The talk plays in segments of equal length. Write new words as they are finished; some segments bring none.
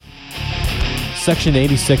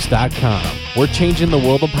Section86.com. We're changing the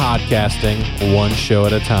world of podcasting one show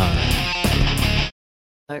at a time.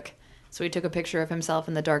 Look, so he took a picture of himself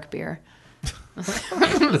in the dark beer. What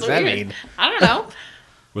does that mean? I don't know.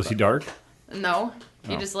 Was he dark? No.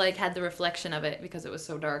 He just like had the reflection of it because it was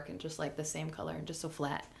so dark and just like the same color and just so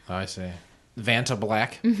flat. Oh, I see. Vanta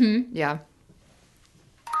Black. Yeah.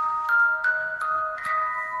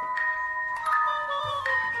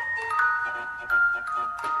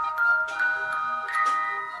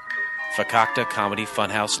 Fakakta Comedy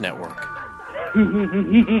Funhouse Network.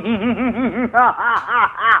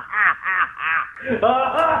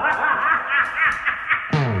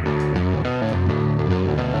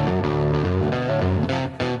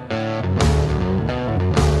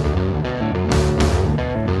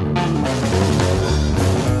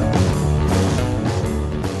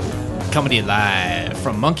 Coming to you live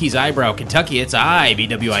from Monkey's Eyebrow, Kentucky. It's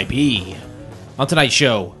IBWIP. On tonight's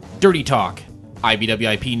show, Dirty Talk,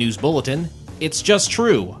 IBWIP News Bulletin, It's Just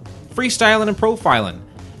True, Freestyling and Profiling,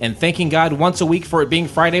 and thanking God once a week for it being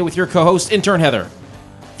Friday with your co-host, Intern Heather,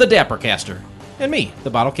 the Dappercaster, and me, the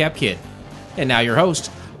Bottle Cap Kid. And now your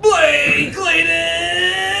host, Blake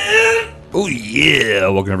Clayton! Oh, yeah.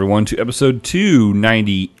 Welcome, everyone, to episode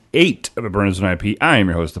 298 of A Burners and IP. I am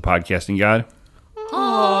your host, the Podcasting God.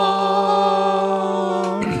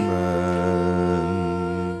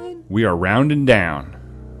 We are rounding down.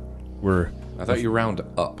 I thought you round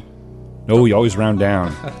up. No, we always round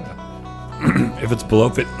down. If it's below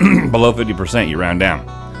 50%, you round down.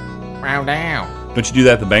 Round down. Don't you do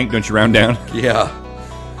that at the bank? Don't you round down? Yeah.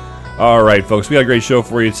 All right, folks, we got a great show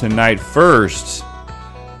for you tonight. First,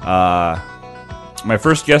 my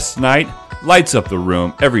first guest tonight lights up the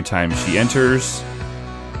room every time she enters.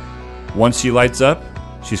 Once she lights up,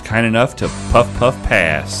 she's kind enough to puff, puff,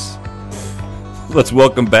 pass. Let's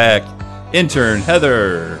welcome back Intern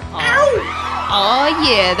Heather. Oh,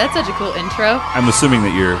 yeah. That's such a cool intro. I'm assuming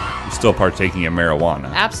that you're still partaking in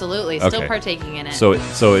marijuana. Absolutely. Still Okay. partaking in it. So it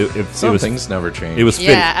Some was things never change. it was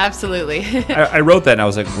fitting. yeah, absolutely. I wrote that and I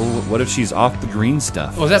was like, well, what if she's off the green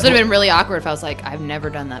stuff? Was This that, would have been really awkward if I was like, I've never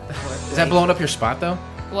done that before. is that blowing up your spot, though?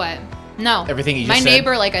 What? No. Everything you just My said?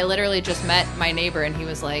 neighbor, like, I literally just met my neighbor, and he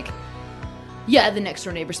was like, yeah, the next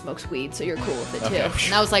door neighbor smokes weed, so you're cool with it, too. Okay.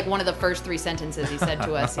 And that was, like, one of the first 3 sentences he said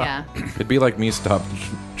to us, yeah. It'd be like me stop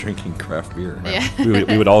drinking craft beer. Yeah.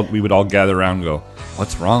 we would all gather around and go,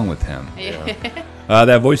 what's wrong with him? Yeah.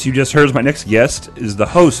 That voice you just heard is my next guest, is the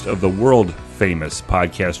host of the world famous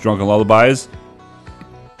podcast Drunken Lullabies.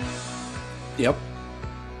 Yep.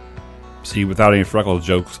 See, without any freckle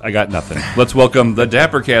jokes, I got nothing. Let's welcome the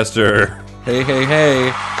Dappercaster. Hey, hey,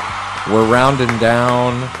 hey. We're rounding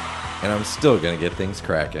down, and I'm still going to get things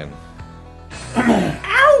cracking.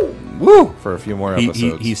 Woo! For a few more He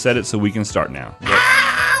episodes. said it so we can start now.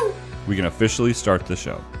 We can officially start the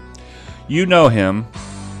show. You know him.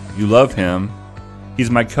 You love him. He's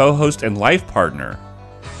my co-host and life partner.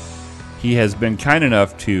 He has been kind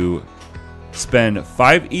enough to spend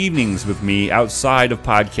 5 evenings with me outside of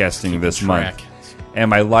podcasting this month. Track. And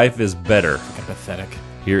my life is better. Fucking pathetic.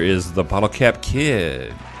 Here is the Bottle Cap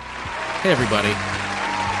Kid. Hey, everybody.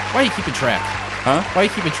 Why are you keeping track? Huh? Why are you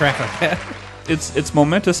keeping track like that? It's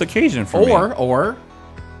momentous occasion for me. Or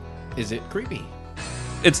is it creepy?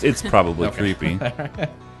 It's probably Okay. creepy.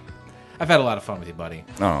 I've had a lot of fun with you, buddy.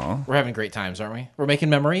 Oh, We're having great times, aren't we? We're making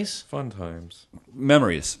memories. Fun times.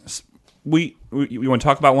 memories. We want to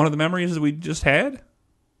talk about one of the memories that we just had?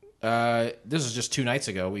 This was just 2 nights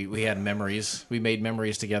ago. We had memories. We made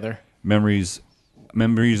memories together Memories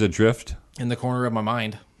adrift. in the corner of my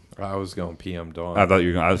mind. I was going PM Dawn. I thought you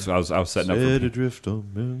were going. I was setting up for. adrift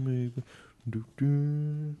on memory.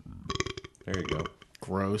 There you go.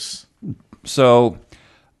 Gross. So,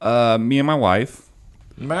 me and my wife,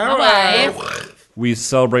 we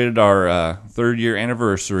celebrated our 3rd year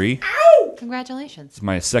anniversary. Congratulations. It's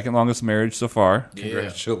my 2nd longest marriage so far.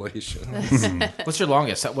 Congratulations. What's your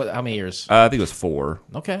longest? How many years? I think it was 4.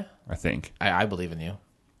 Okay. I think I believe in you.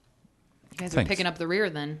 You guys Thanks. are picking up the rear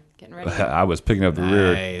then. Getting ready. I was picking up the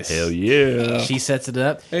rear. Nice. Hell yeah! She sets it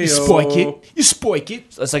up. You Hey-o. spoik it. You spoik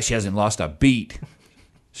it. It's like she hasn't lost a beat.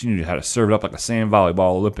 She knew how to serve it up like a sand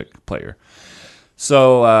volleyball Olympic player.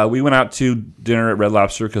 So we went out to dinner at Red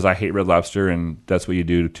Lobster because I hate Red Lobster, and that's what you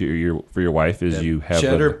do for your wife is you have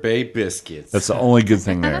Cheddar Bay biscuits. That's the only good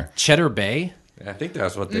thing there. Cheddar Bay. I think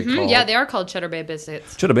that's what they call. Yeah, they are called Cheddar Bay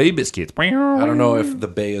biscuits. Cheddar Bay biscuits. I don't know if the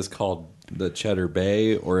Bay is called the Cheddar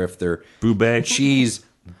Bay or if they're Boo Bay. cheese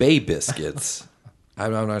Bay biscuits.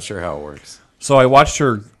 I'm not sure how it works. So I watched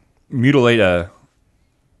her mutilate a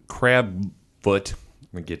crab foot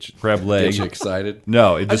Get you, crab leg. Get you excited.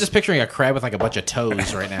 No, it I'm just picturing a crab with like a bunch of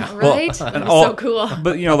toes right now. Right? That was so cool.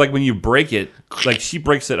 But like when you break it, like she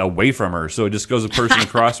breaks it away from her, so it just goes a person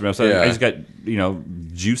across from me. So Yeah. I just got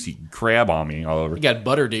juicy crab on me all over. You got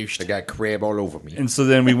butter douched. I got crab all over me. And so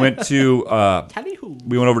then we went to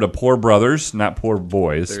we went over to Poor Brothers, not Poor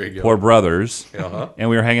Boys. There you go. Poor Brothers, Uh-huh. and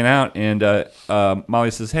we were hanging out. And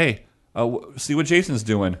Molly says, "Hey, see what Jason's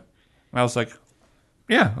doing." And I was like,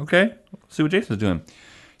 "Yeah, okay, see what Jason's doing."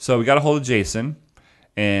 So we got a hold of Jason,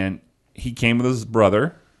 and he came with his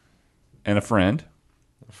brother and a friend.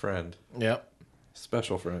 A friend. Yep.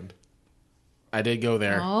 Special friend. I did go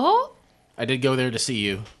there. Oh? I did go there to see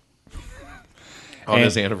you. On And-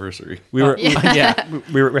 his anniversary. We were Yeah.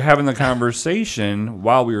 we were having the conversation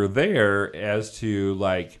while we were there as to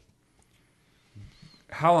like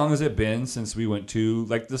how long has it been since we went to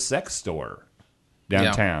like the sex store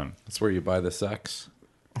downtown? That's where you buy the sex.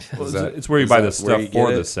 Well, that- it's where you is buy that the where stuff you for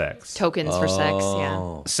get the it? sex. Tokens for sex,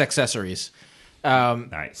 yeah. Accessories.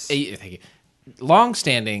 Nice. Thank you.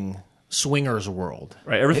 Long-standing swingers world.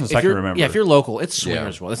 Right, ever since If I can you're- remember. Yeah, if you're local, it's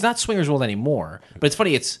swingers Yeah. world. It's not swingers world anymore. But it's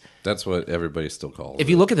funny. It's That's what everybody still calls if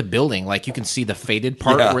it. you look at the building, like you can see the faded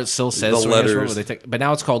part Yeah, where it still says the swingers world. letters. But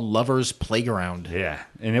now it's called Lovers Playground. Yeah,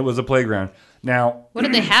 and it was a playground. Now, What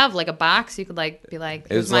did they have? Like a box you could like be like,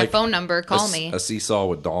 It here's was my like phone number, call a, me. a seesie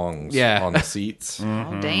with dongs Yeah. on the seats.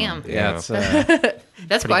 Oh, damn. Yeah, it's,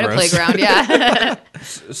 That's quite gross. a playground, yeah.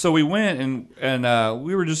 so we went and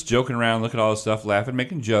we were just joking around, looking at all this stuff, laughing,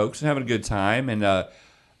 making jokes, and having a good time. And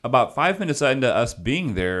about 5 minutes into us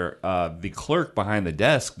being there, the clerk behind the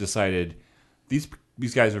desk decided these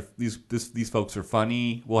guys are these folks are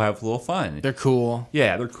funny. We'll have a little fun. they're cool.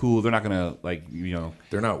 Yeah, they're cool. They're not gonna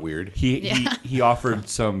They're not weird. He offered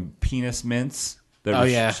some penis mints that Oh, were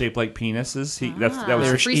yeah. shaped like penises. That They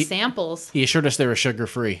were was Free he- samples. He assured us they were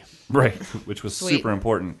sugar-free. right, which was Sweet. super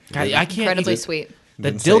important. I can't Incredibly even- sweet. The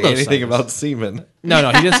Didn't say dildo anything sizes. about semen.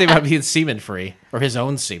 No, he didn't say about being semen free or his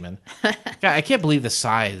own semen. God, I can't believe the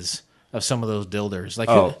size of some of those dilders. Like,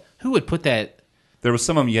 Oh. who would put that? There was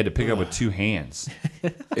some of them you had to pick up with two hands.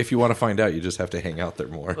 If you want to find out, you just have to hang out there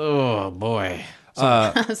more. Oh boy,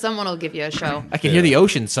 Someone will give you a show. I can hear the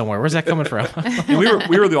ocean somewhere. Where's that coming from? And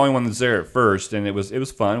we were the only ones there at first, and it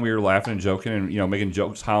was fun. We were laughing and joking, and making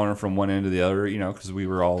jokes, hollering from one end to the other, because we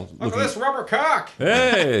were all looking. rubber cock.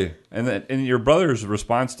 Hey, and your brother's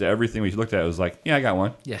response to everything we looked at was like, "Yeah, I got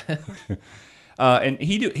one." Yeah, And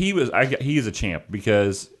he is a champ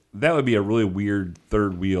because that would be a really weird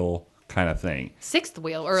third wheel kind of thing. Sixth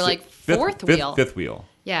wheel or like fourth wheel. Fifth wheel.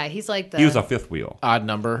 Yeah, he's like the. He was a fifth wheel. odd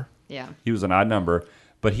number. Yeah. He was an odd number,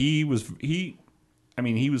 but he was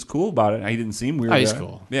cool about it. He didn't seem weird. Oh, he's about it.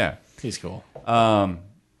 cool. Yeah. He's cool.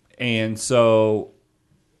 And so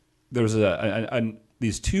there was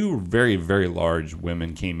these two very, very large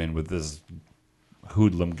women came in with this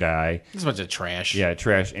hoodlum guy. It's a bunch of trash. Yeah,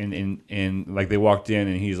 trash. And like they walked in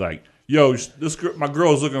and he's like, "Yo, my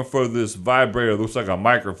girl's looking for this vibrator that looks like a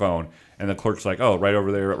microphone." And the clerk's like, "Oh, right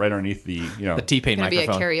over there, right underneath the The T-Pain Gonna be a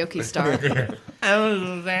microphone. karaoke star.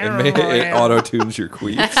 It auto tunes your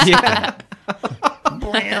queefs. Yeah.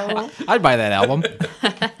 I'd buy that album.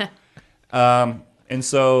 And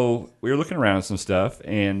so we were looking around at some stuff,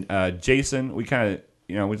 and Jason, we kind of,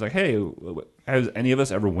 we was like, "Hey, has any of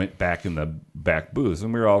us ever went back in the back booth?"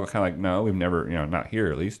 And we were all kind of like, "No, we've never, not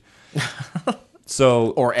here at least." So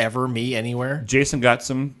Or ever me anywhere. Jason got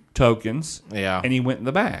some tokens, Yeah. and he went in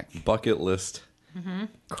the back. Bucket list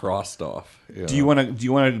crossed off. Do you want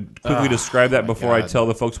to quickly describe that before I God. tell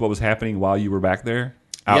the folks what was happening while you were back there?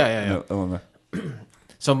 Yeah. On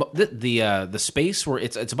So the space where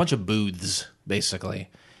it's a bunch of booths basically,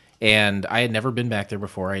 and I had never been back there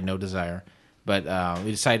before. I had no desire, but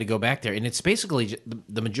we decided to go back there, and it's basically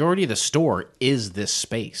the majority of the store is this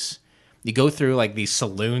space. You go through like these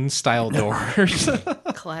saloon style doors,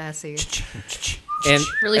 Classy. and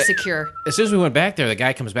Really secure. as soon as we went back there, the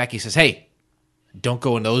guy comes back. He says, "Hey, don't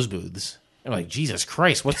go in those booths." I'm like, "Jesus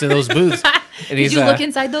Christ, what's in those booths?" And Did you look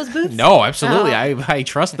inside those booths? No, absolutely. Oh. I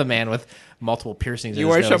trust the man with multiple piercings. in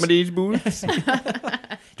his nose. these boots?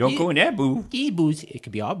 Don't go in that booth. These booths, it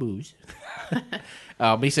could be all booze.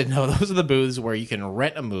 But he said, no, those are the booths where you can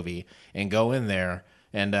rent a movie and go in there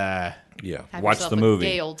and Yeah. Have Watch yourself the a movie.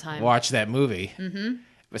 Gay old time. watch that movie.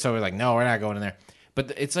 Mm-hmm. So we're like, no, we're not going in there.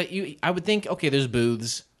 But it's like I would think, okay, there's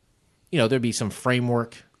booths. There'd be some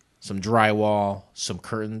framework, some drywall, some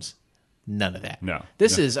curtains. None of that. No.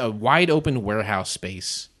 This is a wide open warehouse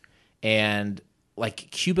space and like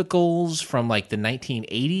cubicles from like the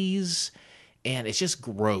 1980s. And it's just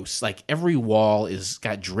gross. Like every wall is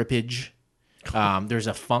got drippage. There's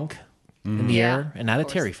a funk in the Yeah, air, and not a of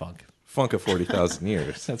course. Terry funk. Funk of 40,000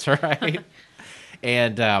 years. That's right.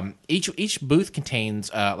 And each booth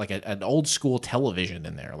contains like an old school television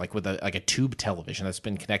in there, like with a tube television that's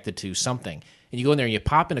been connected to something. And you go in there and you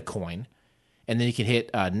pop in a coin, and then you can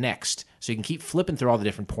hit next. So you can keep flipping through all the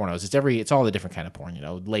different pornos. It's all the different kind of porn,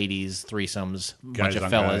 ladies, threesomes, bunch of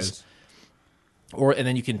fellas. And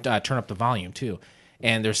then you can turn up the volume too.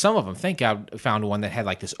 And there's some of them. Thank God I found one that had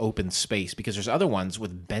like this open space, because there's other ones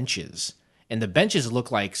with benches. And the benches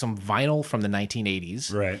look like some vinyl from the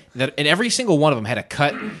 1980s. Right. And every single one of them had a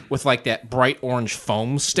cut with like that bright orange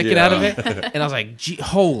foam sticking out of it. And I was like, gee,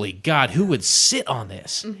 holy God, who would sit on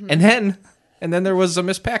this? And then there was a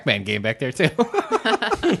Miss Pac-Man game back there too.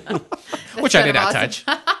 Which I did not touch.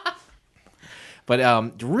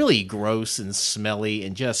 But really gross and smelly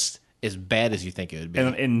and just as bad as you think it would be.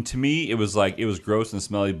 And to me, it was gross and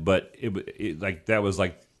smelly, but that was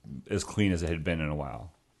like as clean as it had been in a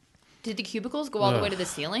while. Did the cubicles go all the way to the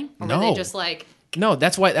ceiling? Or No. were they just like... No,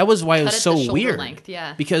 that was why it was at the so shoulder weird. length,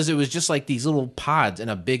 yeah. Because it was just like these little pods in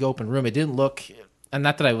a big open room. It didn't look, and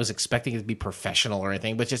not that I was expecting it to be professional or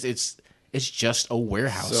anything, but just it's just a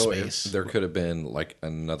warehouse space. There could have been like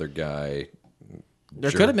another guy. There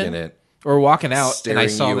could have been. it, Or walking out staring and I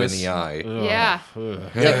saw you this. in the eye.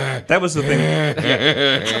 Yeah. That was the thing.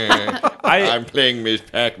 I'm playing Miss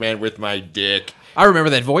Pac-Man with my dick. I remember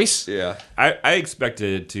that voice. Yeah. I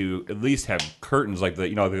expected to at least have curtains like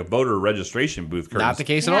the voter registration booth curtains. Not the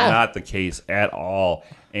case at Yeah. all. Not the case at all.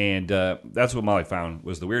 And that's what Molly found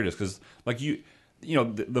was the weirdest, because like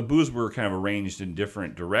the booths were kind of arranged in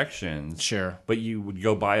different directions. Sure. But you would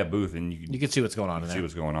go by a booth and You could see what's going on in see there.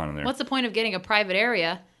 what's going on in there. What's the point of getting a private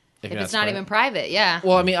area if you're it's not not even private? Yeah.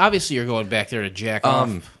 Well, I mean, obviously you're going back there to jack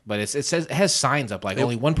off, but it has signs up like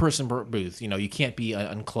only one person per booth. You can't be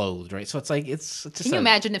unclothed, right? So it's like it's just. Can you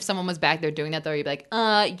imagine if someone was back there doing that, though? You'd be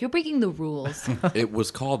like, you're breaking the rules. It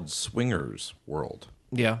was called Swingers World.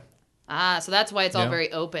 Yeah. So that's why it's all Yeah.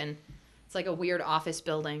 very open. It's like a weird office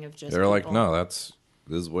building of just They're like, people. no, this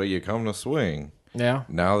is where you come to swing. Yeah.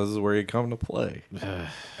 Now this is where you come to play.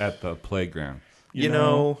 At the playground. You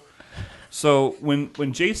know. So when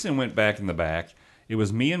Jason went back in the back, it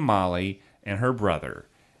was me and Molly and her brother,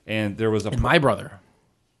 and there was a And my brother.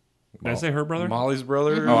 Did I say her brother? Molly's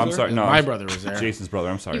brother. Oh, I'm sorry. No, My brother was there. Jason's brother.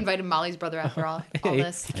 I'm You sorry. invited Molly's brother after all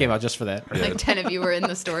this. He came out just for that. Like 10 of you were in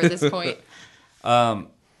the store at this point.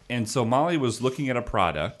 And so Molly was looking at a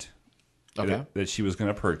product Okay. that she was going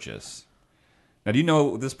to purchase. Now, do you know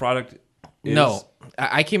what this product is? No,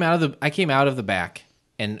 I came out of the back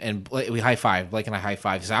and we high five. Blake and I high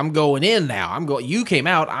five. He said, "I'm going in now. You came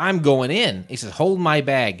out. I'm going in." He says, "Hold my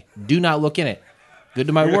bag. Do not look in it." Good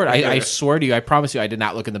to my word. I swear to you. I promise you. I did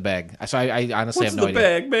not look in the bag. So I honestly What's have no in the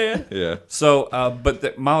idea. bag, man? Yeah. So,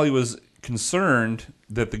 but Molly was concerned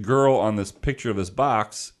that the girl on this picture of this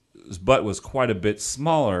box's butt was quite a bit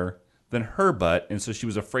smaller than her butt, and so she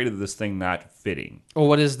was afraid of this thing not fitting. Well,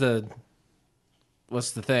 what's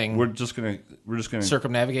the thing? We're just gonna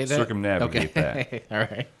circumnavigate that. circumnavigate that. All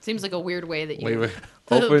right. Seems like a weird way that you Wait.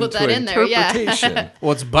 put Open that to in there. Yeah. interpretation.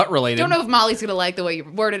 Well, it's butt related. Don't know if Molly's going to like the way you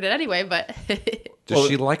worded it anyway, but Does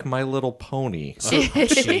she like My Little Pony?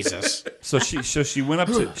 Jesus. So she went up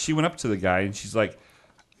to the guy, and she's like,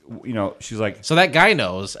 she's like, So that guy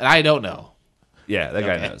knows, and I don't know. yeah, that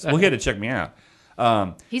guy knows. Well, he had to check me out.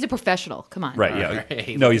 he's a professional. Come on. Right, yeah.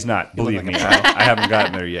 right. No, he's not. Believe me. I haven't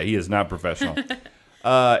gotten there yet. He is not professional.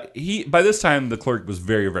 By this time, the clerk was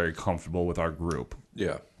very, very comfortable with our group.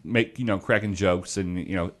 Yeah. Cracking jokes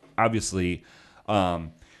and, obviously.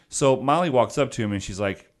 So Molly walks up to him and she's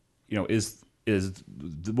like,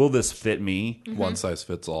 will this fit me? One size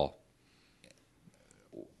fits all.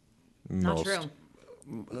 Not Most. true.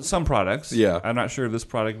 Some products. Yeah. I'm not sure this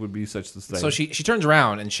product would be such the thing. So she turns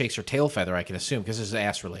around and shakes her tail feather, I can assume, because this is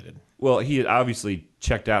ass related. Well, he had obviously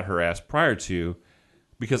checked out her ass prior to,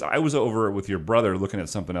 because I was over with your brother looking at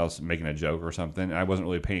something else, making a joke or something, and I wasn't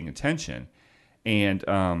really paying attention. And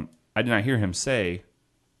I did not hear him say,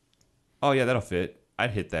 "Oh yeah, that'll fit.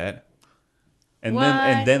 I'd hit that." And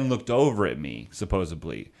What? then looked over at me,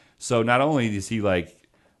 supposedly. So not only is he like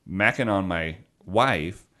macking on my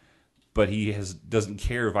wife, but he doesn't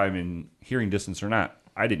care if I'm in hearing distance or not.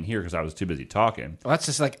 I didn't hear because I was too busy talking. Well,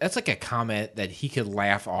 that's like a comment that he could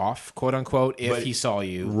laugh off, quote unquote, if he saw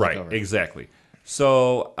you. look Right, over. exactly.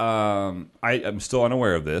 So I am still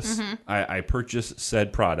unaware of this. Mm-hmm. I purchased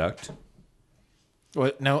said product.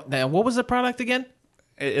 Now, what was the product again?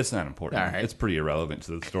 It's not important. All right. It's pretty irrelevant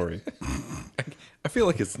to the story. I feel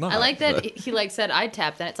like it's not. I like that he said I'd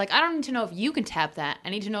tap that. It's like I don't need to know if you can tap that. I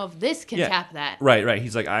need to know if this can tap that. Right.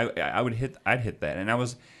 He's like, I'd hit that,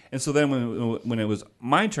 And so then when it was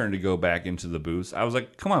my turn to go back into the booth, I was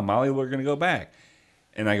like, come on, Molly, we're going to go back.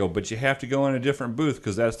 And I go, but you have to go in a different booth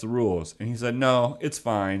because that's the rules. And he said, no, it's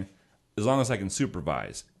fine as long as I can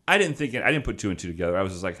supervise. I didn't put two and two together. I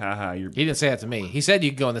was just like, haha. He didn't say that to me. He said you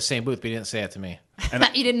could go in the same booth, but he didn't say that to me.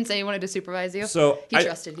 He didn't say he wanted to supervise you. So he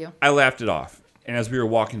trusted you. I laughed it off. And as we were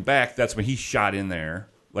walking back, that's when he shot in there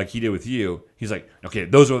like he did with you. He's like, okay,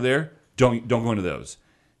 those over there, don't go into those.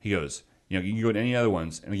 He goes, you can go to any other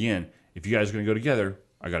ones. And again, if you guys are going to go together,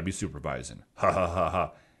 I got to be supervising. Ha, ha, ha,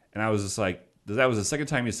 ha. And I was just like, that was the second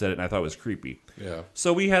time he said it, and I thought it was creepy. Yeah.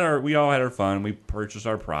 So we all had our fun. We purchased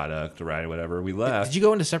our product, right, whatever. We left. Did you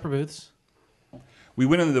go into separate booths? We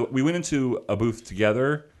went into a booth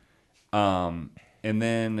together, and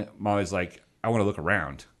then Molly's like, I want to look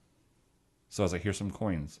around. So I was like, here's some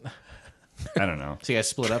coins. I don't know. So you guys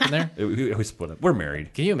split up in there? We split up. We're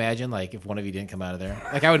married. Can you imagine, like, if one of you didn't come out of there?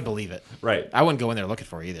 Like, I would believe it. Right. I wouldn't go in there looking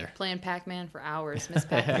for it either. Playing Pac-Man for hours. Miss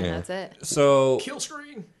Pac-Man, that's it. So, Kill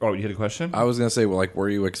screen. oh, you had a question? I was gonna say, well, like, were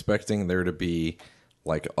you expecting there to be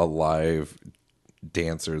like a live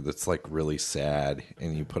dancer that's like really sad,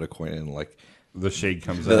 and you put a coin in, like The shade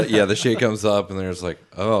comes up. the shade comes up, and there's like,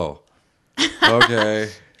 oh, okay,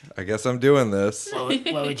 I guess I'm doing this. What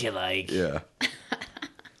would you like? Yeah,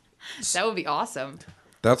 That would be awesome.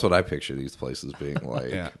 that's what I picture these places being like.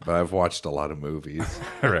 Yeah. But I've watched a lot of movies,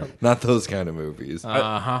 Right. not those kind of movies. It's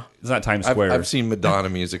not Times Square. I've seen Madonna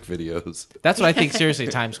music videos. That's what I think, seriously,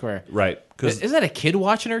 Times Square. Right. Because Isn't that a kid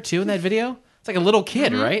watching her, too, in that video? It's like a little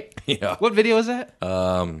kid, right? Yeah. What video is that?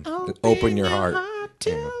 Open your heart.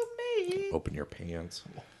 Yeah. Open your pants.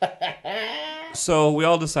 so we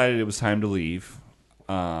all decided it was time to leave.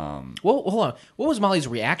 Well, hold on. What was Molly's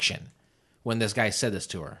reaction when this guy said this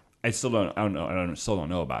to her? I still don't know. Still don't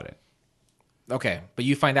know about it. Okay, but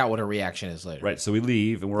you find out what her reaction is later. Right. So we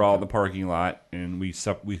leave, and we're all in the parking lot, and we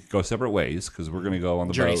go separate ways because we're going to go on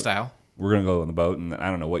the Journey boat. style. We're going to go on the boat, and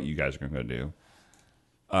I don't know what you guys are going to do,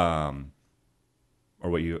 or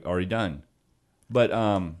what you already done, but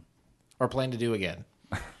Or plan to do again.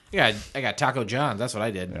 Yeah, I got Taco John's. That's what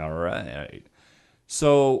I did. all right.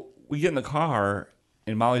 So we get in the car,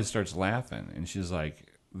 and Molly starts laughing, and she's like,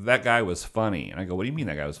 "That guy was funny." And I go, "What do you mean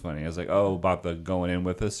that guy was funny?" I was like, "Oh, about the going in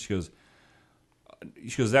with us." She goes,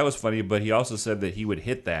 "That was funny, but he also said that he would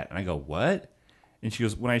hit that." And I go, "What?" And she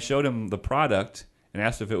goes, "When I showed him the product and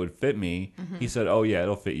asked if it would fit me, he said, 'Oh yeah,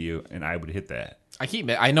 it'll fit you,' and I would hit that."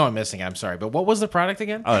 I know I'm missing it. I'm sorry, but what was the product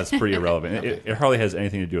again? Oh, that's pretty irrelevant. It hardly has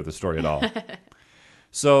anything to do with the story at all.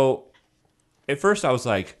 So, at first I was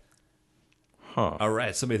like, all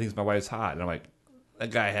right, somebody thinks my wife's hot. And I'm like,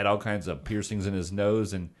 that guy had all kinds of piercings in his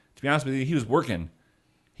nose. And to be honest with you, he was working.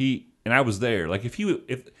 And I was there. Like, if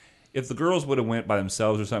the girls would have went by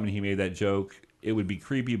themselves or something, he made that joke, it would be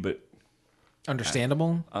creepy, but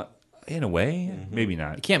Understandable. in a way, maybe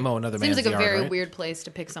not. You can't mow another Seems man's like a yard, very right? weird place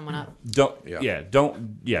to pick someone up.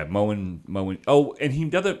 Mowing. Oh,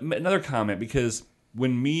 and another comment, because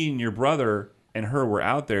when me and your brother and her were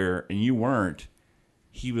out there and you weren't,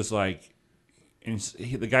 he was like,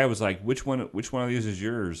 the guy was like, which one of these is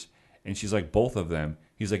yours? And she's like, both of them.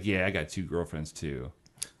 He's like, yeah, I got 2 girlfriends too.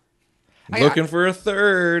 Looking for a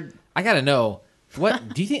third. I gotta know.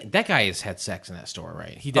 What do you think? That guy has had sex in that store,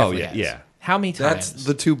 right? He definitely has. yeah. How many times? That's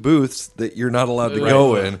the 2 booths that you're not allowed to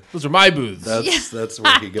go in. Those are my booths. That's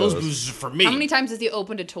where he goes. Those booths are for me. How many times has he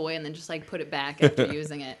opened a toy and then just like put it back after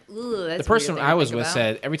using it? Ooh, that's The person a weird thing I to was think with about.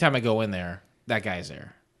 said every time I go in there, that guy's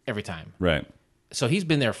there. Every time. Right. So he's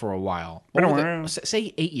been there for a while.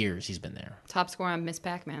 Say 8 years he's been there. Top score on Miss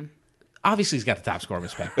Pac-Man. Obviously, he's got the top score of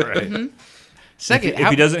respect. Right. Mm-hmm. Second, If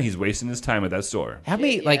he doesn't, he's wasting his time at that store. how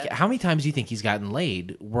many Yeah. how many times do you think he's gotten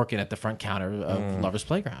laid working at the front counter of Lover's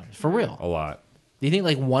Playground? For real? A lot. Do you think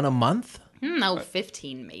like one a month? No,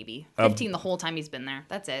 15 maybe. 15 the whole time he's been there.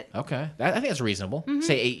 That's it. Okay, I think that's reasonable.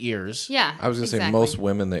 Say 8 years. Yeah. I was going to say exactly. most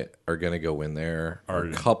women that are going to go in there are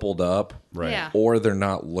coupled up. Right. Yeah. Or they're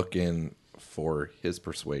not looking for his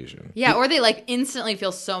persuasion. Yeah, or they like instantly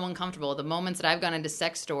feel so uncomfortable. The moments that I've gone into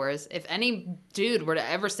sex stores, if any dude were to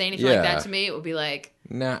ever say anything like Yeah. that to me, it would be like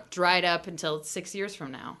Nah. dried up until 6 years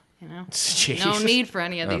from now. You know, Jeez. no need for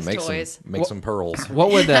any of these make toys. some pearls.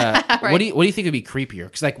 What would what do you think would be creepier?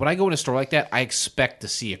 Because like when I go in a store like that, I expect to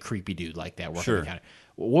see a creepy dude like that working the counter.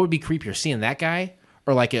 What would be creepier, seeing that guy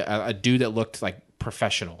or like a dude that looked like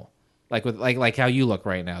professional, like with like how you look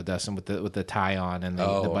right now, Dustin, with the tie on and the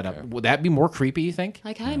butt up? Would that be more creepy? You think?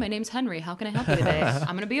 Like, hi, my name's Henry. How can I help you today?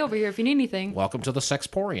 I'm gonna be over here if you need anything. Welcome to the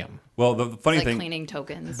Sexporium. Well, the funny Like thing, cleaning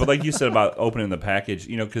tokens. but like you said about opening the package,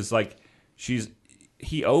 because like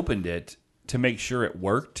he opened it to make sure it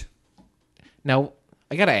worked. Now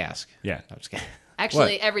I gotta ask. Yeah. I'm just kidding.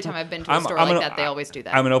 Actually, What? every time I've been to a I'm- store I'm like an- that, they always do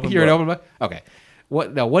that. I'm an open You're an book. open book? Okay.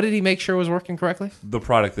 What now? What did he make sure was working correctly? The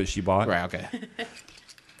product that she bought. Right. Okay.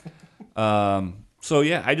 So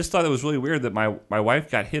yeah, I just thought it was really weird that my wife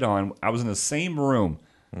got hit on. I was in the same room,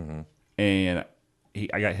 and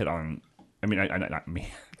I got hit on. I mean, not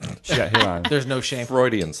me. She got hit on. There's no shame.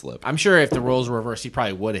 Freudian slip. I'm sure if the roles were reversed, he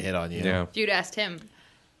probably would have hit on you. Yeah. If you'd asked him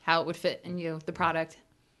how it would fit in you, the product.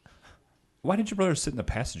 Why did your brother sit in the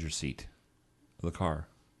passenger seat of the car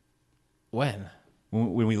When?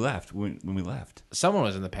 when we left? When we left, Someone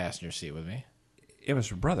was in the passenger seat with me. it was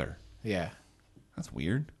your brother. Yeah. That's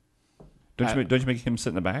weird. Don't you make him sit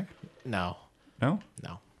in the back? No. No,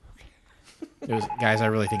 No. It was guys. I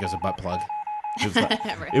really think it was a butt plug. it was not,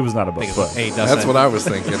 it was not a butt plug. Hey, That's Dustin. what I was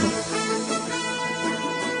thinking.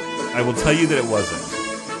 I will tell you that it wasn't.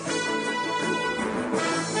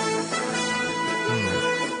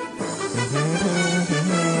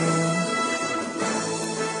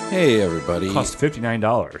 Hey, everybody. It cost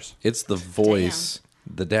 $59. It's the voice,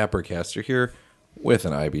 the Dappercaster here with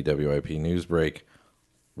an IBWIP news break.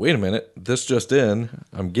 Wait a minute. This just in.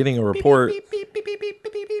 I'm getting a report.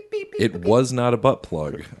 It was not a butt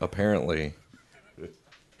plug, apparently.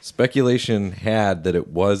 Speculation had that it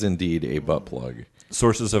was indeed a butt plug.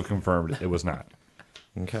 Sources have confirmed it was not.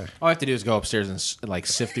 Okay. All I have to do is go upstairs and like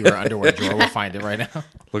sift through our underwear drawer. We'll find it right now.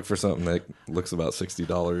 Look for something that looks about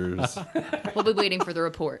 $60. We'll be waiting for the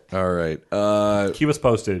report. All right. Keep us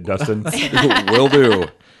posted, Dustin. Will do.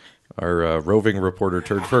 Our roving reporter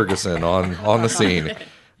Turd Ferguson on the scene.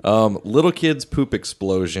 Little kids poop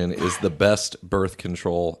explosion is the best birth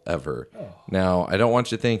control ever. Now, I don't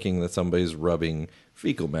want you thinking that somebody's rubbing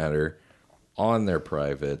fecal matter on their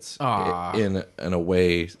privates in a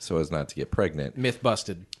way so as not to get pregnant. Myth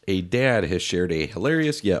busted. A dad has shared a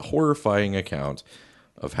hilarious yet horrifying account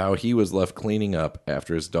of how he was left cleaning up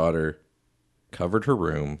after his daughter covered her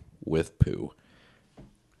room with poo.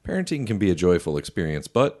 Parenting can be a joyful experience,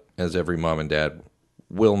 but as every mom and dad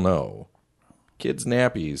will know, kids'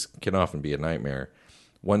 nappies can often be a nightmare.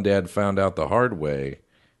 One dad found out the hard way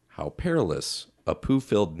how perilous a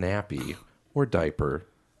poo-filled nappy or diaper.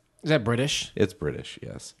 Is that British? It's British,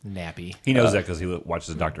 yes. Nappy. He knows that because he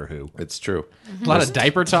watches Doctor Who. It's true. A lot of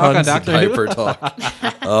diaper talk on Tons of Doctor Who. diaper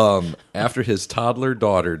talk. After his toddler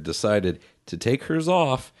daughter decided to take hers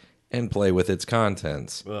off and play with its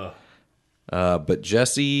contents. But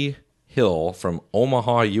Jesse Hill from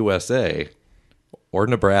Omaha, USA, or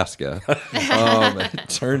Nebraska,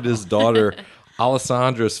 turned his daughter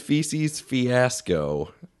Alessandra's feces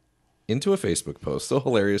fiasco into a Facebook post so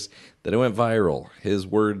hilarious that it went viral. His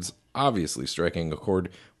words obviously striking a chord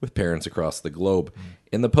with parents across the globe.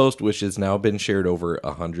 In the post, which has now been shared over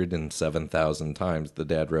 107,000 times, the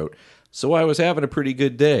dad wrote, "So I was having a pretty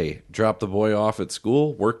good day. Dropped the boy off at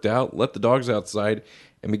school, worked out, let the dogs outside,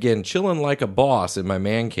 and began chilling like a boss in my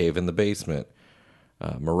man cave in the basement.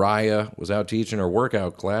 Mariah was out teaching her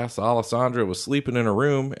workout class. Alessandra was sleeping in her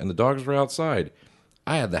room, and the dogs were outside.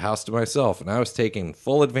 I had the house to myself, and I was taking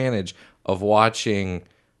full advantage of watching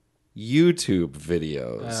YouTube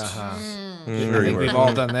videos." I think we've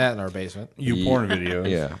all done that in our basement. You porn videos.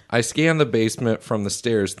 Yeah. "I scanned the basement from the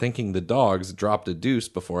stairs thinking the dogs dropped a deuce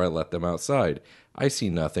before I let them outside. I see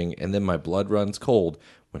nothing, and then my blood runs cold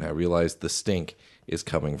when I realize the stink is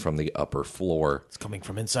coming from the upper floor." It's coming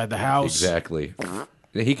from inside the house. Exactly.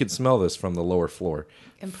 He could smell this from the lower floor.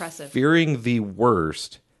 Impressive. Fearing the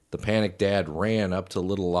worst, the panicked dad ran up to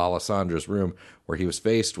little Alessandra's room where he was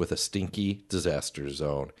faced with a stinky disaster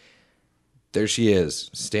zone. There she is,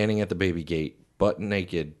 standing at the baby gate, butt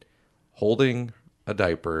naked, holding a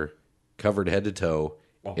diaper, covered head to toe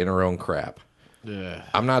in her own crap.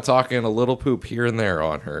 I'm not talking a little poop here and there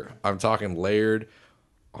on her. I'm talking layered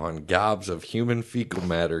on gobs of human fecal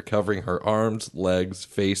matter covering her arms, legs,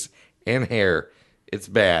 face, and hair. It's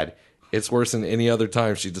bad. It's worse than any other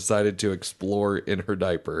time she decided to explore in her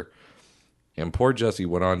diaper. And poor Jessie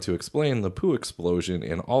went on to explain the poo explosion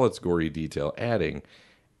in all its gory detail, adding,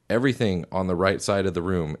 "Everything on the right side of the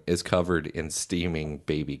room is covered in steaming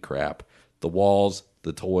baby crap. The walls,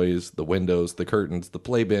 the toys, the windows, the curtains, the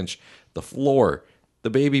playbench, the floor, the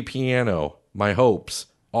baby piano, my hopes,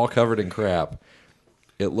 all covered in crap.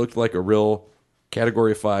 It looked like a real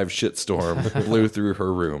Category 5 shitstorm blew through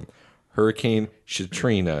her room. Hurricane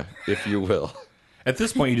Katrina, if you will." At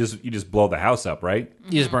this point, you just blow the house up, right?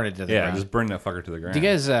 You just burn it to the Yeah, ground. just burn that fucker to the ground. Do you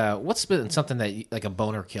guys, what's been something that, like a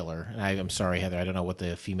boner killer? And I'm sorry, Heather, I don't know what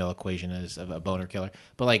the female equation is of a boner killer.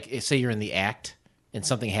 But like, say you're in the act and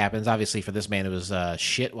something happens. Obviously, for this man, it was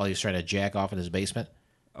shit while he was trying to jack off in his basement.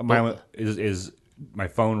 Mine is my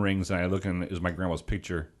phone rings and I look and it was my grandma's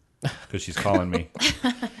picture because she's calling me.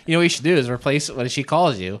 You know what you should do is replace when she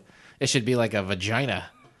calls you. It should be like a vagina.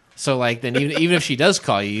 So like then even if she does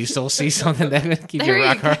call you, you still see something that would keep There you you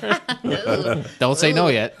rock hard. Don't say no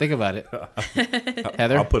yet. Think about it.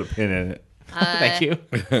 Heather, I'll put a pin in it. thank you.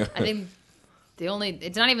 I think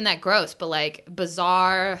it's not even that gross, but like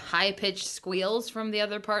bizarre high pitched squeals from the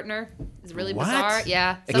other partner is really What? bizarre.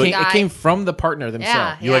 Yeah. It Some came, guy, it came from the partner yeah,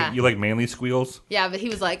 themselves. yeah. You like manly squeals? Yeah, but he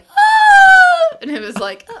was like, oh, and it was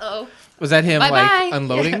like, oh. Was that him Bye-bye. like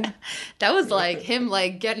unloading? Yeah. That was like him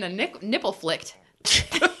like getting a nipple flicked.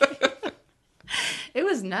 It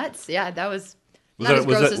was nuts. Yeah, that was not as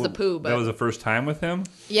gross as the poo, but that was the first time with him.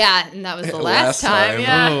 yeah, and that was the Last last time. time.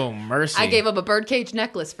 Yeah, Oh, mercy. I gave him a birdcage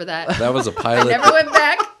necklace for that. That was a I pilot. never went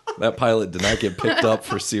back. That pilot did not get picked up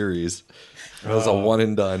for series. It was a one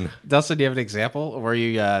and done. Dustin, do you have an example where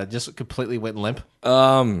you just completely went limp?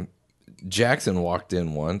 Jackson walked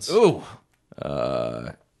in once. Ooh.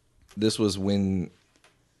 This was when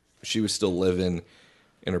she was still living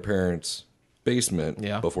in her parents' basement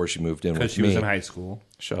before she moved in with Because she me. was in high school.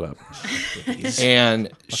 Shut up.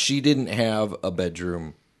 And she didn't have a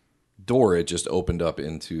bedroom door. It just opened up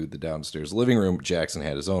into the downstairs living room. Jackson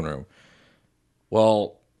had his own room.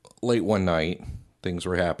 Well, late one night, things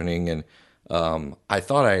were happening, and I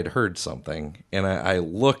thought I had heard something. And I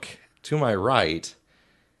look to my right,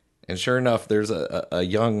 and sure enough, there's a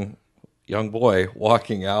young boy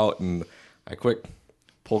walking out, and I quick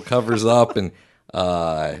pull covers up, and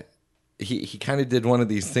he kind of did one of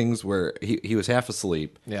these things where he was half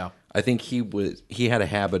asleep. Yeah. I think he had a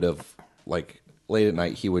habit of, like, late at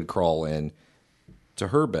night he would crawl in to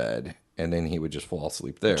her bed and then he would just fall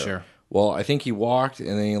asleep there. Sure. Well, I think he walked and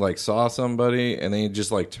then he like saw somebody and then he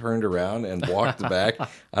just like turned around and walked back.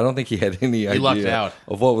 I don't think he had any lucked idea out.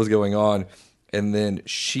 of what was going on. And then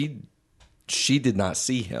she did not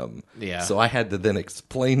see him. Yeah. So I had to then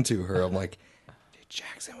explain to her. I'm like,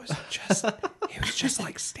 Jackson was just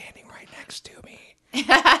like standing right next to me.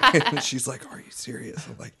 And she's like, "Are you serious?"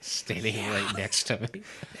 I'm like, Standing right next to me.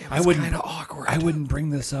 "It was kind of awkward." I wouldn't bring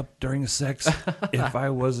this up during sex if I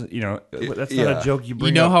wasn't, that's Yeah. not a joke you bring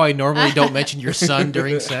You know up. how I normally don't mention your son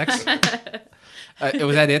during sex?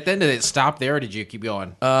 Was that it then? Did it stop there or did you keep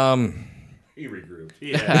going? He regrouped.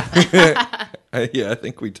 Yeah. I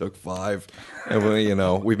think we took 5,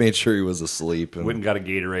 and we made sure he was asleep and Went and got a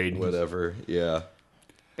Gatorade. whatever. Yeah,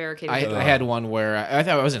 Barricaded. I had one where I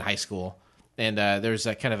thought I was in high school, and there was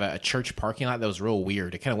a kind of a church parking lot that was real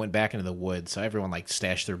weird. It kind of went back into the woods, so everyone like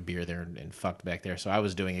stashed their beer there and fucked back there. So I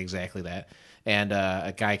was doing exactly that, and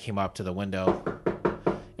a guy came up to the window,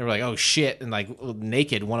 and we're like, "Oh shit!" And like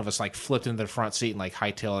naked, one of us like flipped into the front seat and like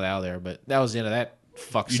hightailed it out of there. But that was the end of that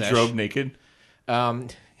fuck You sesh. drove naked? I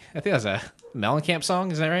think that was a Mellencamp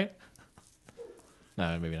song. Is that right?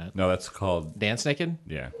 No, maybe not. No, that's called, Dance naked.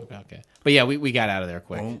 yeah. Okay, but yeah, we got out of there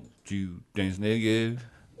quick. Won't you dance naked?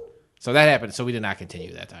 So that happened. So we did not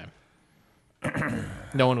continue that time.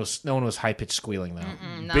 No one was high pitched squealing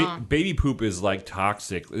though. No. Baby poop is like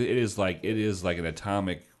toxic. It is like an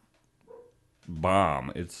atomic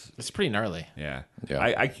bomb. It's pretty gnarly. Yeah. Yeah.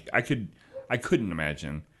 I couldn't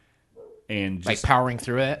imagine. And Like just powering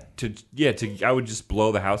through it. I would just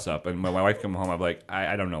blow the house up, and my wife come home. I'm like,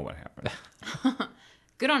 I don't know what happened.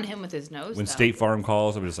 Good on him with his nose. When though. State Farm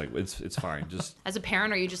calls, I'm just like, it's fine. Just As a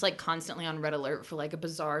parent, are you just like constantly on red alert for like a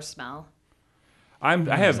bizarre smell? I have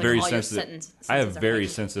like very all your sensitive. sentences I have are very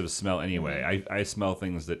heightened. sensitive smell anyway. I smell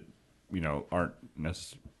things that aren't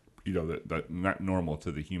that not normal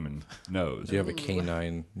to the human nose. do you have a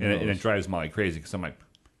canine? And it drives Molly crazy because I'm like,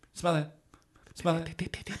 smell that. Smell that.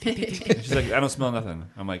 And she's like, I don't smell nothing.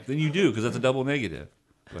 I'm like, then you do because that's a double negative.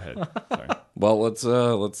 Go ahead. Sorry. Well,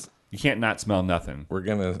 let's. You can't not smell nothing. We're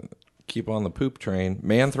gonna keep on the poop train.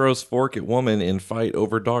 Man throws fork at woman in fight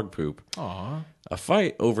over dog poop. Aw. A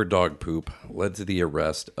fight over dog poop led to the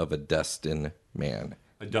arrest of a Destin man.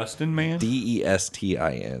 A Dustin man?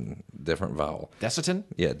 Destin, different vowel. Desitin?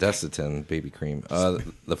 Yeah, Desitin, baby cream. The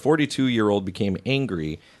 42-year-old became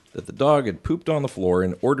angry that the dog had pooped on the floor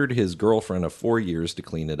and ordered his girlfriend of 4 years to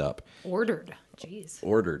clean it up. Ordered. Jeez.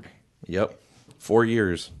 Ordered. Yep. 4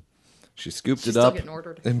 years. She scooped She's it still up getting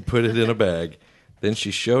ordered. and put it in a bag. Then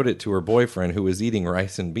she showed it to her boyfriend who was eating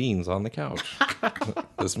rice and beans on the couch.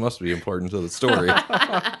 This must be important to the story.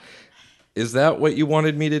 Is that what you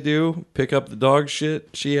wanted me to do? Pick up the dog shit?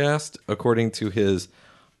 She asked, according to his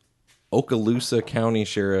Okaloosa County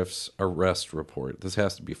Sheriff's arrest report. This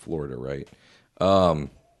has to be Florida, right? Oh,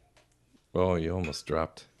 you almost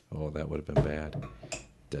dropped. Oh, that would have been bad.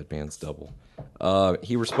 Dead man's double.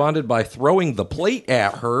 He responded by throwing the plate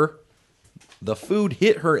at her. The food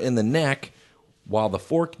hit her in the neck while the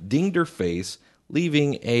fork dinged her face,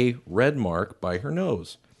 leaving a red mark by her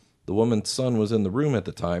nose. The woman's son was in the room at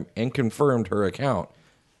the time and confirmed her account.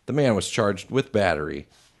 The man was charged with battery.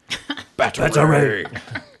 Battery!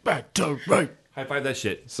 Battery! High five that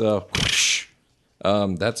shit. So,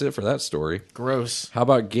 that's it for that story. Gross. How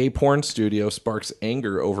about gay porn studio sparks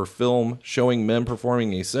anger over film showing men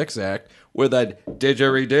performing a sex act with a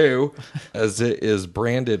didgeridoo, as it is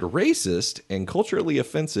branded racist and culturally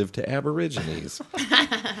offensive to Aborigines.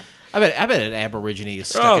 I bet an Aborigine is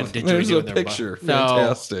stuck in didgeridoo there's a in their picture. butt. No.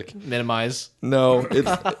 Fantastic. Minimize. No,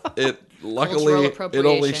 it luckily it only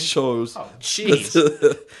appropriation. shows. Jeez.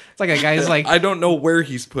 It's like a guy's like I don't know where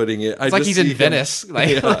he's putting it. it's like he's in Venice, like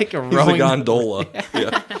he's a rowing. gondola.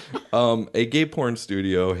 Yeah. A gay porn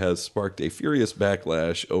studio has sparked a furious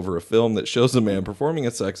backlash over a film that shows a man performing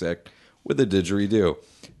a sex act with a didgeridoo.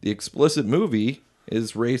 The explicit movie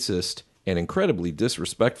is racist and incredibly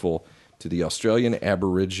disrespectful to the Australian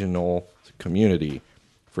Aboriginal community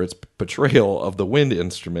for its portrayal of the wind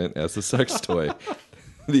instrument as a sex toy.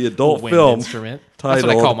 The adult Wind film instrument. titled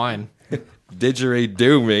That's what I call mine.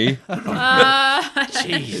 Didgeridoo Me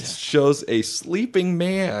Jeez. shows a sleeping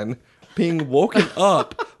man being woken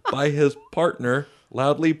up by his partner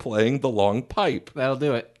loudly playing the long pipe. That'll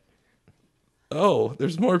do it. Oh,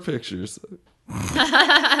 there's more pictures.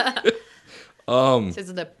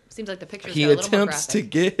 Seems like the pictures He are a little more attempts to graphic.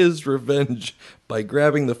 get his revenge by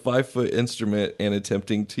grabbing the 5-foot instrument and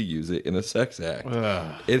attempting to use it in a sex act.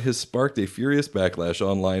 It has sparked a furious backlash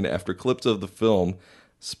online after clips of the film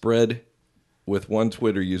spread, with one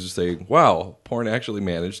Twitter user saying, "Wow, porn actually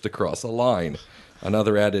managed to cross a line."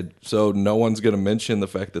 Another added, "So no one's going to mention the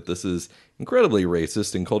fact that this is incredibly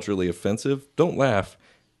racist and culturally offensive? Don't laugh.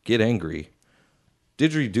 Get angry."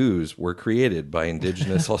 Didgeridoos were created by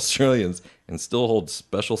Indigenous Australians and still hold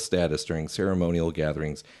special status during ceremonial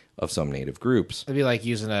gatherings of some native groups. It'd be like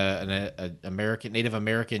using an Native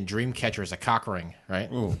American dream catcher as a cock ring, right?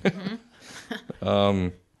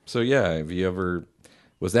 So yeah, have you ever...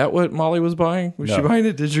 Was that what Molly was buying? Was No. she buying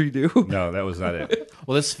a didgeridoo? No, that was not it.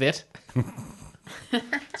 Will this fit?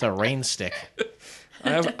 It's a rain stick.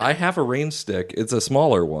 I have a rain stick. It's a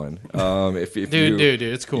smaller one. If Dude,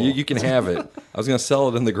 it's cool. You can have it. I was going to sell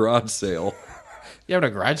it in the garage sale. You having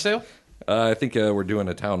a garage sale? I think we're doing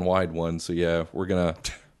a town-wide one. So yeah, we're gonna...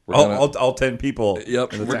 All 10 people.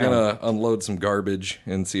 Yep, in the we're town. gonna unload some garbage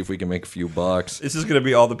and see if we can make a few bucks. This is going to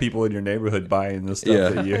be all the people in your neighborhood buying the stuff Yeah.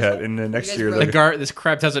 that you had. And then next guys year, broke they're- This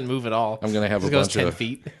crap doesn't move at all. I'm gonna have This a goes bunch 10 of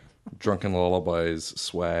feet. Drunken Lullabies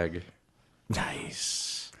swag.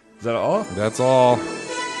 Nice. is that all? That's all.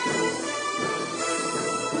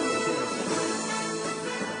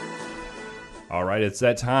 All right, it's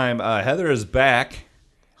that time. Heather is back.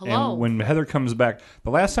 Hello. And when Heather comes back, the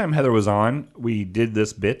last time Heather was on, we did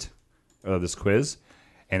this bit, this quiz,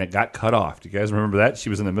 and it got cut off. Do you guys remember that? She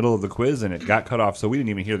was in the middle of the quiz, and it got cut off, so we didn't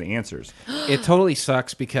even hear the answers. It totally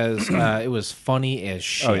sucks because it was funny as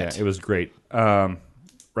shit. Oh, yeah, it was great.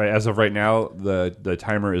 Right, as of right now, the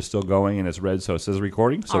timer is still going, and it's red, so it says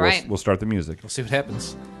recording. So All right. we'll start the music. We'll see what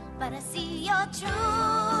happens. But I see your true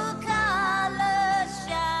colors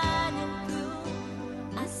shining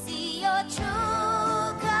through. I see your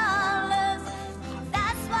true colors.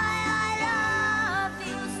 That's why I love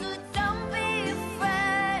you. So don't be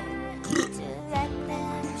afraid to let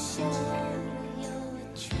them show your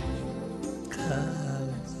true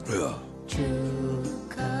colors. True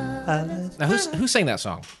colors. Now, who sang that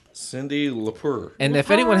song? Cindy Lepore. And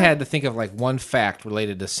if anyone had to think of like one fact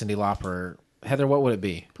related to Cyndi Lauper, Heather, what would it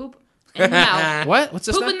be? Poop in the mouth. What? What's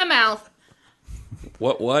this? Poop now? in the mouth.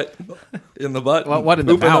 What? In the butt? What in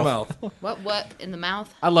the Poop mouth? What in the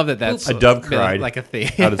mouth? I love that that's A dove been cried like a theme.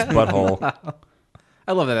 out his butthole.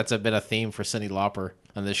 I love that that's been a theme for Cyndi Lauper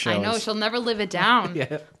on this show. I know she'll never live it down.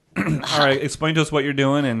 Yeah. All right, explain to us what you're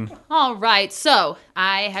doing. And All right, so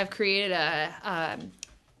I have created a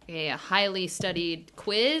highly studied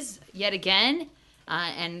quiz yet again,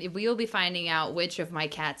 and we will be finding out which of my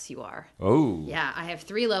cats you are. oh, Yeah, I have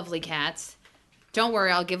 3 lovely cats. Don't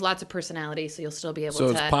worry, I'll give lots of personality, so you'll still be able So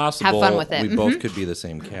to it's have possible fun with it. we Mhm. both could be the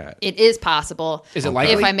same cat. It is possible. Is it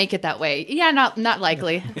likely? If I make it that way? Yeah, not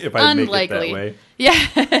likely. if I make it Unlikely. that way.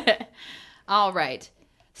 Yeah. All right.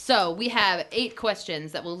 So we have 8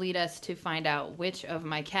 questions that will lead us to find out which of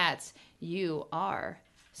my cats you are.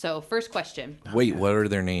 So first question: Wait, what are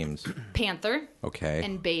their names? Panther Okay.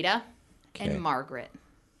 and Beta Okay. and Margaret.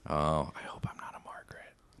 Oh, I hope I'm not a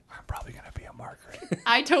Margaret. I'm probably going to be a Margaret.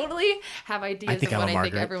 I totally have ideas think of I'm what a I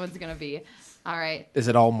think Margaret. everyone's gonna be. All right. Is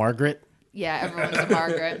it all Margaret? Yeah, everyone's a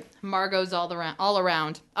Margaret. Margot's all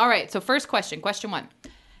around. All right, so first question. Question 1.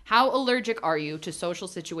 How allergic are you to social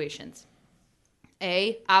situations?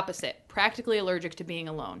 A, opposite, practically allergic to being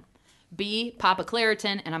alone. B, pop a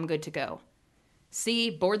Claritin and I'm good to go. C,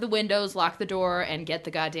 board the windows, lock the door, and get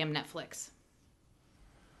the goddamn Netflix.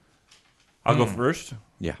 I'll go first.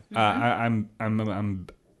 Yeah.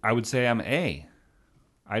 I would say I'm A.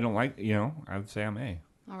 I don't like, I would say I'm A.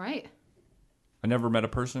 All right. I never met a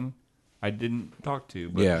person I didn't talk to,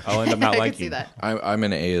 but Yeah. I'll end up not I liking. can see that. I'm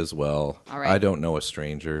an A as well. All right. I don't know a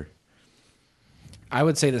stranger. I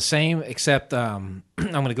would say the same, except I'm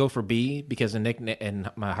going to go for B because in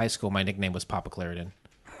my high school, my nickname was Papa Claritin.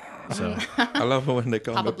 So I love it when they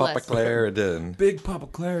call Papa me Papa Bless. Claritin. Big Papa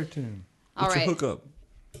Claritin. All What's right. your hookup?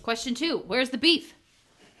 Question 2. Where's the beef?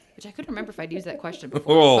 Which I couldn't remember if I'd used that question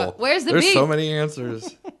before. Oh, but where's the there's beef? so many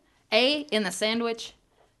answers. A, in the sandwich.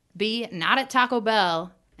 B, not at Taco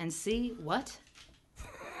Bell. And C, what?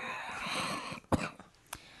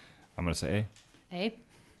 I'm going to say A. A.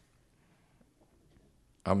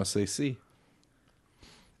 I'm gonna say C.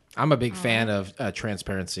 I'm a big fan of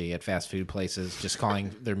transparency at fast food places, just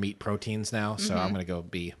calling their meat proteins now. So I'm going to go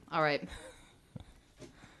B. All right.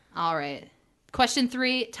 All right. Question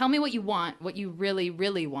 3. Tell me what you want, what you really,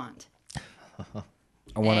 really want.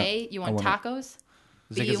 A, you want tacos.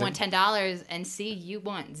 B, you want $10. And C, you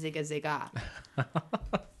want Zigga Zigga.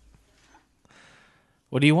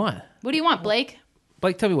 What do you want? What do you want, Blake?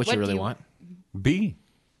 Blake, tell me what What you do really you- want. B.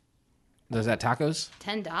 Is that tacos?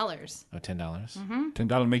 $10. Oh, $10.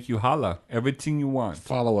 $10 make you holla. Everything you want.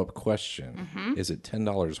 Follow-up question: Is it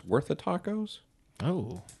 $10 worth of tacos,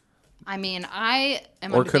 Oh. I mean, I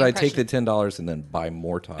am or under could the I take the impression- $10 and then buy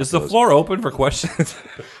more tacos? Is the floor open for questions?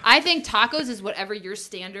 I think tacos is whatever your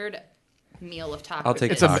standard meal of tacos I'll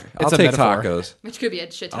take is. a- tacos. it's I'll a take metaphor. tacos. Which could be a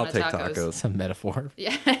shit ton I'll of take tacos. tacos. It's a metaphor.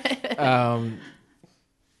 Yeah.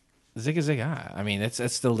 Zigga Zigga. I mean,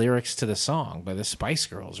 it's the lyrics to the song by the Spice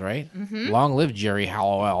Girls, right? Long live Jerry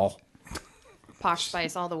Hallowell. Posh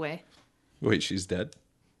Spice all the way. Wait, she's dead.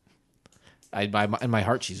 In my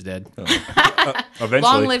heart, she's dead. Eventually.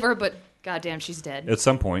 Long live her, but goddamn, she's dead. At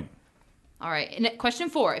some point. All right. And question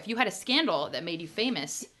 4. If you had a scandal that made you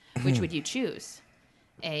famous, which would you choose?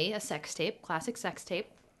 A sex tape, classic sex tape.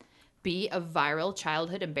 B, a viral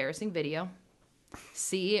childhood embarrassing video.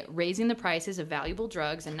 C, raising the prices of valuable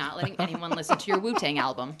drugs and not letting anyone listen to your Wu-Tang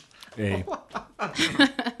album. A.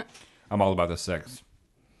 I'm all about the sex.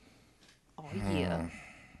 Oh, yeah.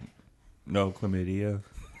 No chlamydia.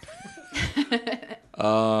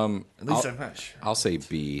 At least I'm not sure. I'll say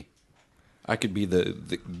B. I could be the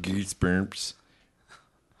goosebumps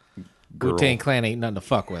girl. Wu-Tang Clan ain't nothing to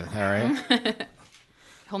fuck with, all right?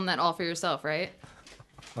 Holding that all for yourself, right?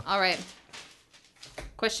 All right.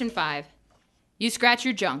 Question 5. You scratch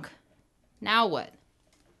your junk. Now what?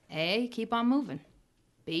 A, keep on moving.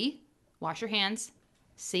 B, wash your hands.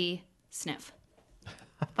 C, sniff.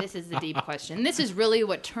 This is the deep question. This is really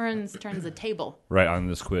what turns the table. Right on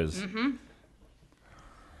this quiz.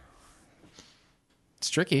 It's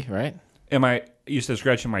tricky, right? You said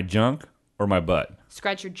scratching my junk or my butt?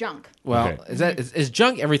 Scratch your junk. Well, Okay. is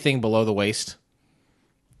junk everything below the waist?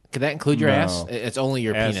 Could that include your No. ass? It's only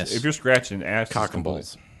your Ass, penis. if you're scratching ass, is Cock and complete.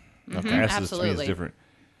 balls. Ass is, to me, absolutely. is different.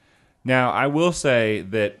 Now, I will say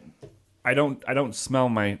that I don't smell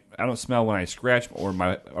when I scratch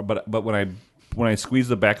but when I squeeze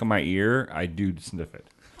the back of my ear, I do sniff it.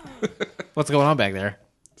 What's going on back there?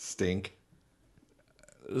 Stink.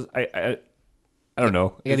 I don't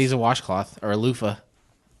know. You gotta use a washcloth or a loofah.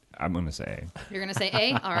 I'm gonna say You're going to say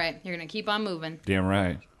A? All right. You're going to keep on moving. damn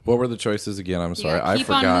right. What were the choices again? I'm sorry. gotta I keep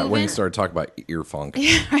on forgot when moving. you started talking about ear funk.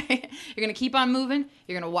 Right? You're going to keep on moving.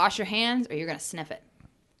 You're going to wash your hands or you're going to sniff it.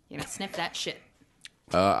 You're going to sniff that shit.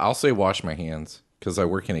 I'll say wash my hands because I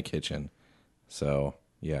work in a kitchen. So,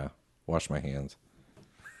 yeah, wash my hands.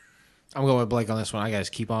 I'm going with Blake on this one. I gotta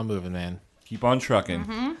keep on moving, man. Keep on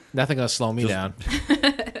trucking. Nothing gonna slow me down.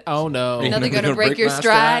 Oh no. Nothing going to gonna break break your my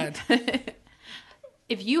stride.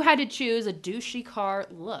 If you had to choose a douchey car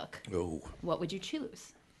look, Oh. what would you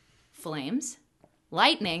choose? Flames,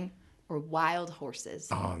 lightning, or wild horses?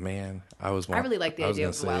 Oh, man. I really like the idea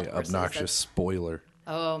was of gonna wild say horses. obnoxious That's- spoiler.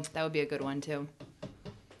 Oh, that would be a good one too.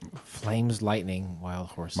 Flames, lightning, wild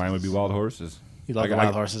horses. Mine would be wild horses. You love Like- wild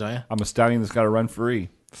like- horses, don't you? I'm a stallion that's got to run free.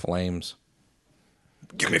 Flames.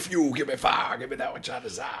 Give me fuel, give me fire, give me that which I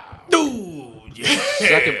desire.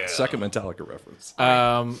 Second Metallica reference.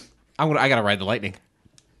 I gotta ride the lightning.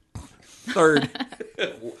 Third.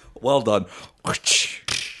 Well done.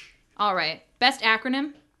 All right. Best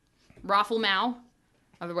acronym: ROFLMAO,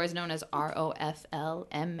 otherwise known as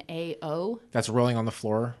ROFLMAO. That's rolling on the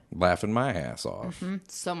floor. Laughing my ass off.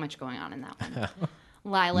 So much going on in that one.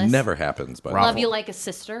 Lilas. Never happens, but Love you like a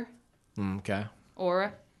sister, Okay.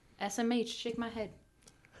 or SMH, shake my head.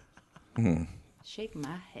 Hmm. Shake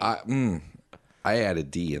my head. I added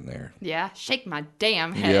D in there. Yeah, shake my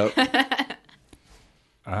damn head. Yep.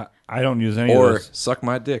 I don't use any of Or those. suck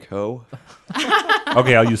my dick, ho.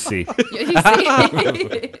 Okay, I'll use C. You see?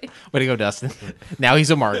 Way to go, Dustin. Now he's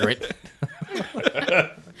a Margaret.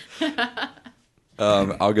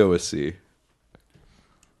 I'll go with C.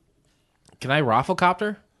 Can I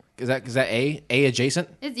Rafflecopter? Is that A adjacent?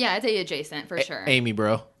 It's A adjacent for sure. Amy,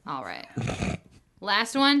 bro. All right.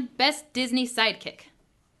 Last one. Best Disney sidekick.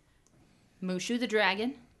 Mushu the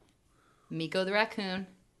dragon. Miko the raccoon.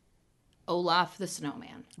 Olaf the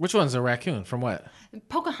snowman. Which one's a raccoon? From what?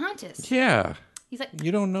 Pocahontas. Yeah. He's like,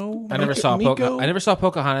 You don't know? I never saw Miko? I never saw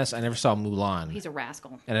Pocahontas. I never saw Mulan. he's a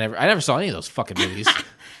rascal. And I never saw any of those fucking movies.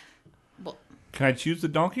 Well, Can I choose the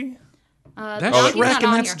donkey? That's Donkey's Shrek not and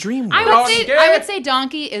on that's here. DreamWorks. I would say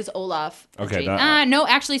Donkey is Olaf. Okay, No,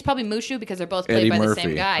 actually, it's probably Mushu because they're both played Eddie by the Murphy.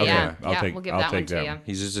 same guy. Okay, Yeah, I'll we'll give I'll that one take to that you. one.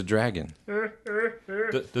 He's just a dragon.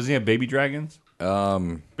 Does he have baby dragons?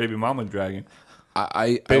 Baby mama dragon.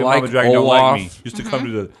 I Baby like mama dragon don't Olaf, like me. Used to come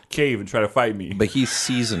to the cave and try to fight me. but he's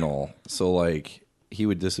seasonal, so like he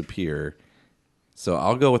would disappear. So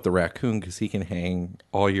I'll go with the raccoon because he can hang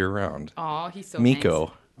all year round. Oh, he's so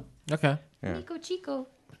Miko. Okay. nice. Miko Chico.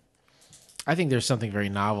 I think there's something very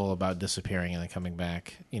novel about disappearing and then coming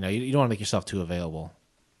back. You know, you don't want to make yourself too available.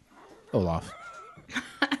 Olaf.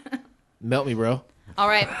 Melt me, bro. All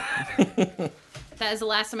right. That is the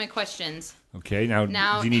last of my questions. Okay, now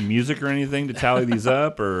Now- do you need music or anything to tally these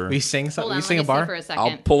up, or We sing Hold something. on, We let sing me a bar. see for a second.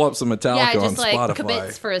 I'll pull up some Metallica yeah, on just like Spotify.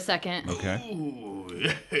 kibitz for a second.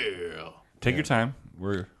 okay? Take your time.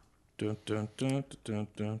 We're Dun, dun, dun, dun,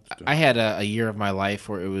 dun, dun. I had a year of my life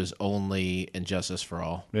where it was only Injustice for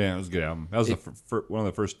All. yeah, it was a good album. That was one of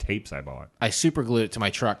the first tapes I bought. I super glued it to my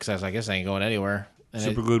truck because I was like, I guess I ain't going anywhere. And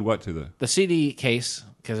Super glued what to the? the CD case,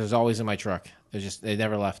 because it was always in my truck. They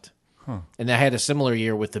never left. And I had a similar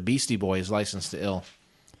year with the Beastie Boys, Licensed to Ill.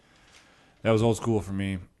 That was old school for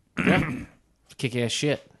me. Kick ass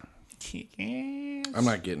shit. I'm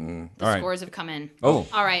not getting. The All right. scores have come in. Oh.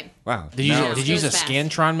 All right. Wow. Did you Now- did you use a Goes fast.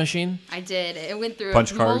 Scantron machine? I did. It went through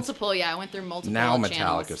Punch cards? multiple. Yeah, I went through multiple Now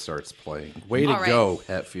channels. Metallica starts playing. Way to All right. go,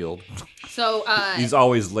 Hetfield. So He's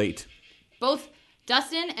always late. both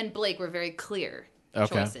Dustin and Blake were very clear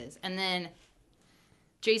choices, and then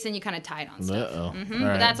Jason, you kind of tied on stuff. Uh-oh.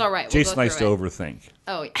 But that's all right. We'll Jason go likes to through it. overthink.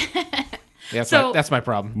 Oh, yeah. Yeah, So- that's my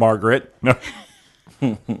problem. Margaret. No.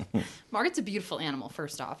 Margaret's a beautiful animal.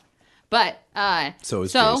 First off, but So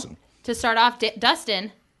is Jason. to start off,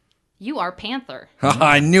 Dustin, you are Panther.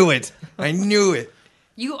 I knew it. I knew it.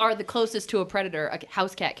 You are the closest to a predator a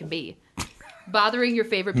house cat can be. Bothering your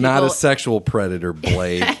favorite people. Not a sexual predator,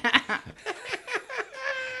 Blake.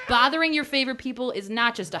 Bothering your favorite people is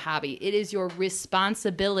not just a hobby, it is your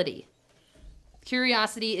responsibility.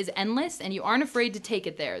 Curiosity is endless, and you aren't afraid to take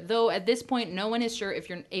it there. Though at this point, no one is sure if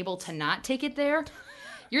you're able to not take it there.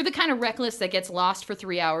 You're the kind of reckless that gets lost for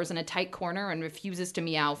 3 hours in a tight corner and refuses to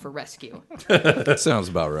meow for rescue. That sounds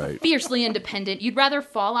about right. Fiercely independent, you'd rather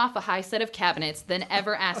fall off a high set of cabinets than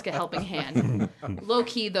ever ask a helping hand. Low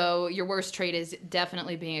key, though, your worst trait is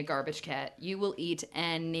definitely being a garbage cat. You will eat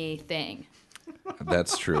anything.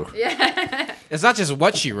 That's true. It's not just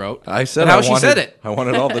what she wrote. I said but how I she wanted, said it. I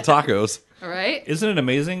wanted all the tacos. All right? Isn't it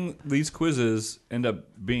amazing? These quizzes end up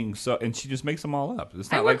being so, and she just makes them all up.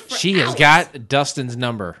 It's not work like for She has hours. got Dustin's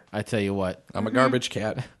number. I tell you what. I'm a garbage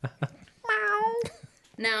cat.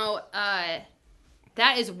 Now,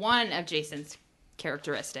 that is one of Jason's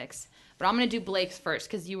characteristics. But I'm going to do Blake's first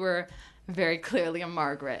because you were very clearly a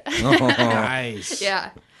Margaret. Nice.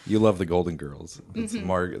 Yeah. You love the Golden Girls. It's Mm-hmm.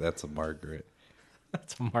 Margaret. That's a Margaret.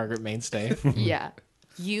 That's a Margaret Mainstay. Yeah.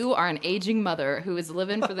 You are an aging mother who is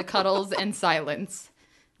living for the cuddles and silence.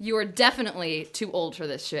 You are definitely too old for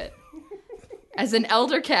this shit. As an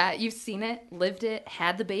elder cat, you've seen it, lived it,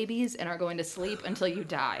 had the babies, and are going to sleep until you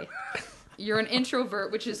die. You're an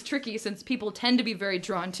introvert, which is tricky since people tend to be very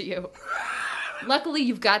drawn to you. Luckily,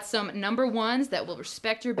 you've got some number ones that will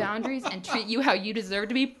respect your boundaries and treat you how you deserve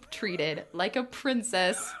to be treated, like a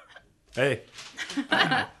princess. Hey,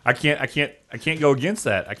 I can't go against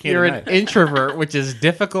that. I can't. You're deny an it. introvert, which is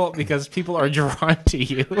difficult because people are drawn to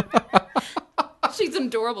you. She's an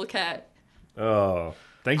adorable cat. Oh,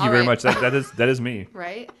 thank you All very right. much. That is me.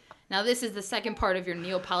 Right? Now, this is the second part of your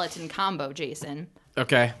Neapolitan combo, Jason.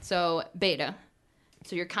 Okay. So, beta.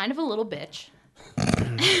 So, you're kind of a little bitch.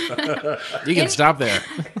 You can stop there.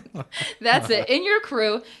 That's it. In your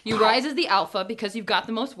crew, you rise as the alpha because you've got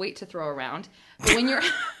the most weight to throw around.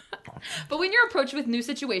 But when you're approached with new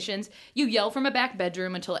situations, you yell from a back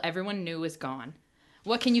bedroom until everyone new is gone.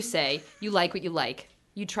 What can you say? You like what you like.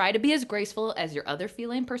 You try to be as graceful as your other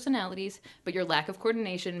feline personalities, but your lack of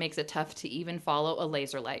coordination makes it tough to even follow a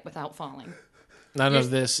laser light without falling. None of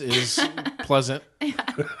this is pleasant.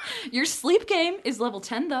 Your sleep game is level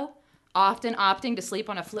 10, though, often opting to sleep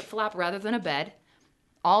on a flip-flop rather than a bed.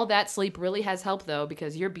 All that sleep really has helped, though,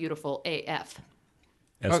 because you're beautiful AF.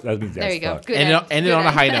 That means There that's you go. fucked. Good End end. it Good on a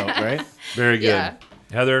end. high note, right? Very good. Yeah.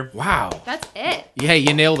 Heather, Wow. That's it. Yeah,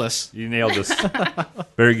 you nailed us. you nailed this.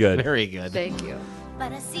 Very good. Very good. Thank you.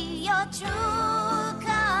 But I see your true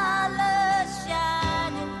colors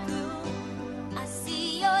shining through. I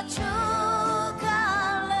see your true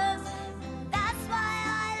colors. That's why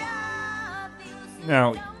I love you.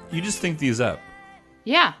 Now, you just think these up.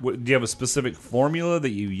 Yeah. Do you have a specific formula that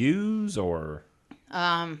you use, or?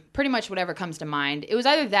 Pretty much whatever comes to mind. It was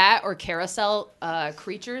either that or carousel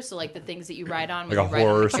creatures, so like the things that you ride on. Like when a you ride on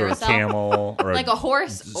the horse or a carousel. camel? Or Like a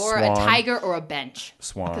horse or a swan? tiger or a bench.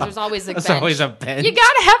 Swan. Because there's always a There's bench. always a bench. You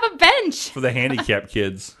gotta have a bench. For the handicapped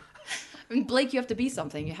kids. I mean, Blake, you have to be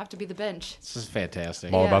something. You have to be the bench. This is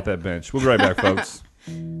fantastic. All Yeah. about that bench. We'll be right back, folks.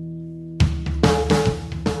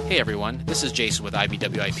 Hey everyone, this is Jason with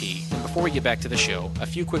IBWIP. And before we get back to the show, a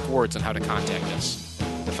few quick words on how to contact us.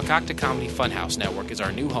 The Fakakta Comedy Funhouse Network is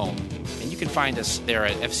our new home, and you can find us there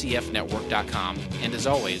at fcfnetwork.com. And as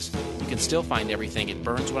always, you can still find everything at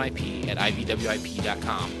BurnsWhenIP at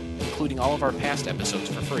ibwip.com, including all of our past episodes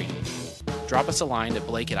for free. Drop us a line at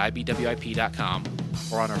blake at ibwip.com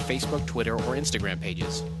or on our Facebook, Twitter, or Instagram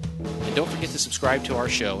pages. And don't forget to subscribe to our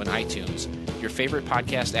show in iTunes, your favorite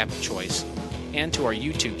podcast app of choice, and to our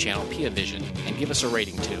YouTube channel, Pia Vision, and give us a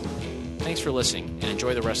rating too. Thanks for listening, and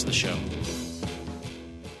enjoy the rest of the show.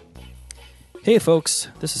 Hey folks,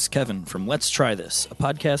 this is Kevin from Let's Try This, a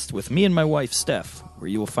podcast with me and my wife Steph, where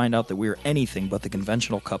you will find out that we are anything but the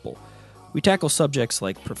conventional couple. We tackle subjects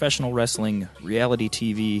like professional wrestling, reality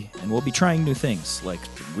TV, and we'll be trying new things like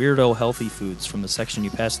the weirdo healthy foods from the section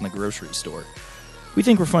you pass in the grocery store. We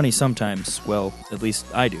think we're funny sometimes, well, at least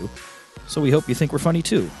I do, so we hope you think we're funny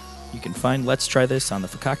too. You can find Let's Try This on the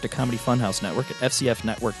Fakakta Comedy Funhouse Network at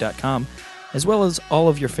fcfnetwork.com, as well as all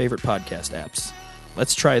of your favorite podcast apps.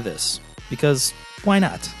 Let's try this, because why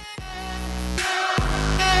not?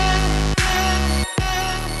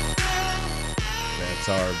 That's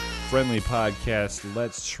our friendly podcast,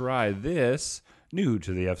 Let's Try This, new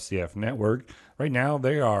to the FCF network. Right now,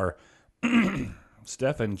 they are,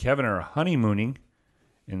 Steph and Kevin are honeymooning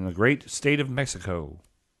in the great state of Mexico.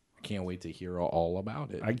 Can't wait to hear all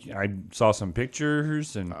about it. I saw some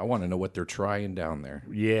pictures, and I want to know what they're trying down there.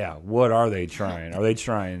 yeah, what are they trying? Are they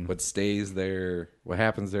trying? What stays there? What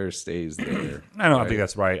happens there stays there. I don't right? think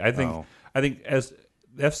that's right. I think Oh. as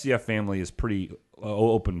the FCF family is pretty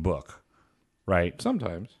open book, right?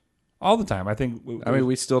 Sometimes. All the time. I think. I mean,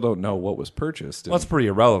 we still don't know what was purchased. well, that's pretty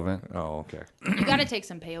irrelevant. Oh, okay. You gotta take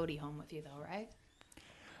some peyote home with you, though, right?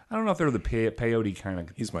 I don't know if they're the peyote kind of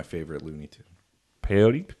He's my favorite Looney Tune.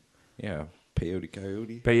 peyote. Yeah, peyote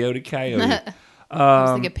coyote. Peyote coyote. I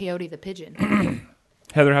was thinking peyote the pigeon.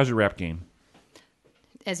 Heather, how's your rap game?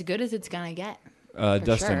 As good as it's gonna get.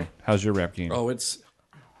 Dustin, sure. how's your rap game? Oh, it's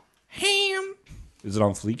ham. Is it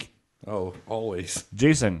on fleek? Oh, always.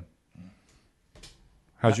 Jason,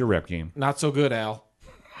 how's your rap game? Not so good, Al.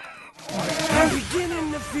 I'm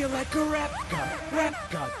beginning to feel like a rap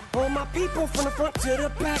god. All my people from the front to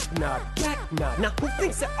the back nod. Now who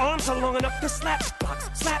thinks their arms are long enough to slap box?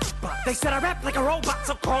 They said I rap like a robot,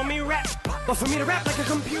 so call me rap. But for me to rap like a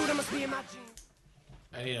computer must be in my genes.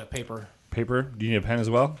 I need a paper. Paper? Do you need a pen as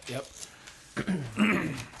well? Yep.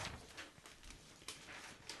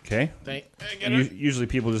 Okay. Usually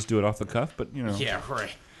people just do it off the cuff, but you know. Yeah,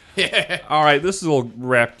 right. All right, this is a little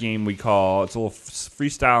rap game we call. It's a little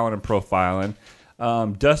freestyling and profiling.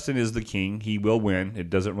 Dustin is the king. He will win. It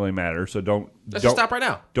doesn't really matter. So don't Let's just stop right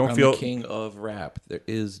now. Don't I'm feel the king of rap. There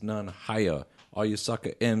is none higher. All you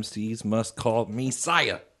sucker MCs must call me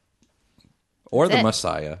sire. Or That's the it.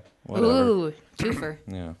 Messiah. Whatever. Ooh, twofer.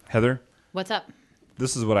 Yeah. Heather. What's up?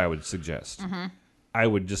 This is what I would suggest. I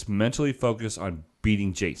would just mentally focus on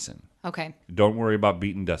beating Jason. Okay. Don't worry about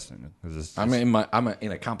beating Dustin. 'Cause it's I'm just-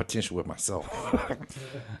 in a competition with myself.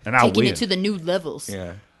 and I'll Taking win. it to the new levels.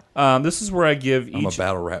 Yeah. This is where I give I'm each a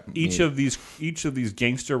battle rap. each of these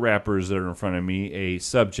gangster rappers that are in front of me a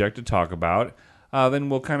subject to talk about. Then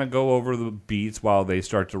we'll kind of go over the beats while they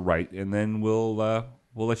start to write, and then we'll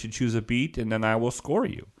let you choose a beat, and then I will score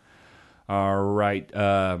you. All right,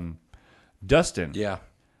 Dustin. Yeah.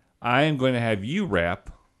 I am going to have you rap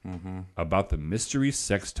about the mystery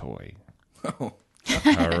sex toy. All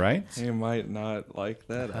right, You might not like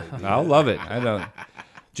that idea. I'll love it. I don't.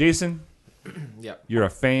 Jason, Yep. you're a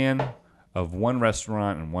fan of one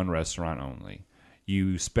restaurant and one restaurant only.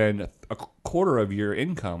 you spend a quarter of your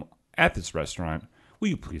income at this restaurant. Will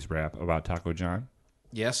you please rap about Taco John?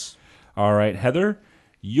 Yes. All right, Heather,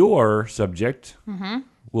 your subject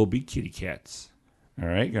will be kitty cats. All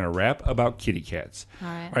right, going to rap about kitty cats. All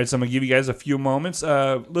right. All right, so I'm going to give you guys a few moments.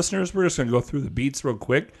 Listeners, we're just going to go through the beats real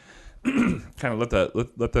quick. Kind of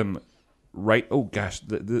let them write. Oh, gosh,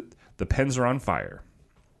 the pens are on fire.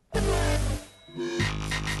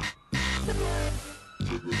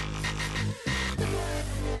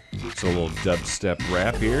 So a little dubstep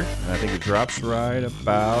rap here, and I think it drops right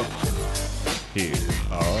about here.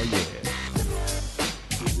 Oh, yeah.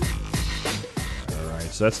 All right,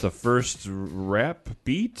 so that's the first rap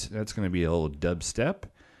beat. That's going to be a little dubstep.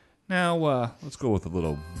 Now, let's go with a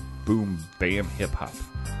little boom, bam, hip-hop.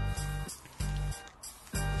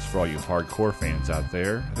 It's for all you hardcore fans out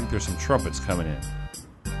there. I think there's some trumpets coming in.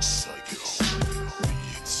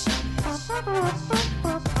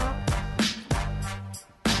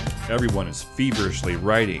 Everyone is feverishly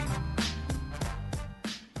writing.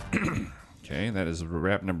 Okay, that is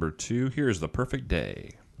rap number 2. Here's the perfect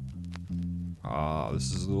day.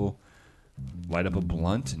 This is a little light up a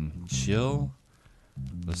blunt and chill.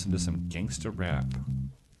 Listen to some gangsta rap.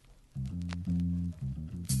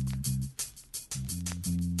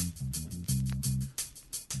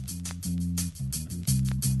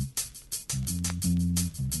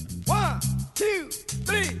 One, two,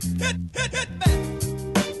 three, hit,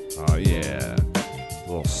 man. Oh yeah, a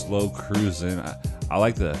little slow cruising. I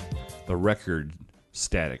like the record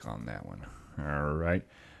static on that one. All right,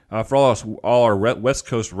 for all our West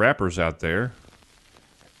Coast rappers out there.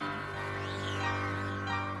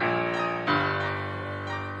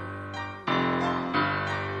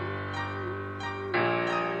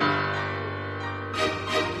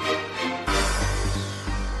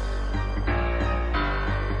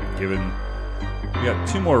 We got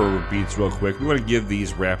 2 more beats real quick. We want to give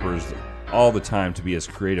these rappers all the time to be as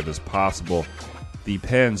creative as possible. The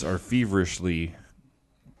pens are feverishly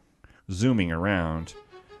zooming around.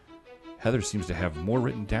 Heather seems to have more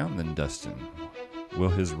written down than Dustin. Will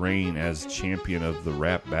his reign as champion of the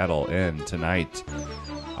rap battle end tonight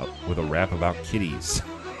with a rap about kitties?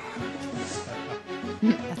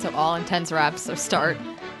 That's how all intense raps start.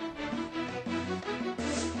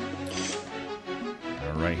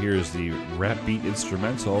 All right, here's the rap beat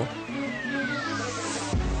instrumental.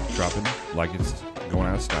 Dropping like it's going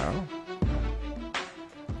out of style.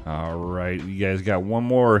 All right, you guys got one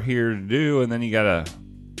more here to do, and then you got to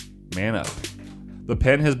man up. The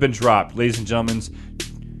pen has been dropped, ladies and gentlemen.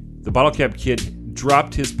 The Bottle Cap Kid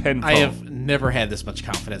dropped his pen phone. I have never had this much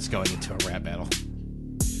confidence going into a rap battle.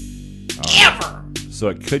 Ever! So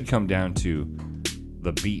it could come down to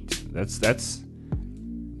the beat. That's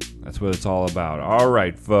what it's all about. All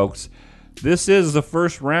right, folks. This is the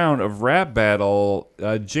first round of rap battle.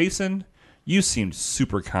 Jason, you seemed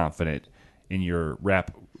super confident in your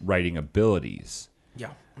rap writing abilities.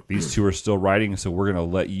 Yeah. These 2 are still writing, so we're going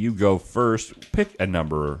to let you go first. Pick a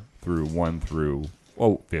number through 1 through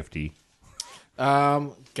 50.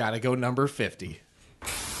 Gotta go number 50.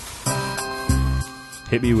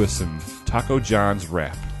 Hit me with some Taco John's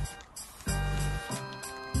rap.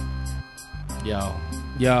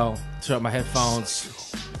 Yo, turn up my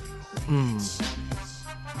headphones.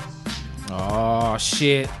 Oh,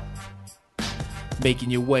 shit.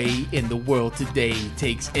 Making your way in the world today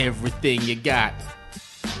takes everything you got.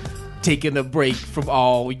 Taking a break from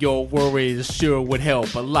all your worries sure would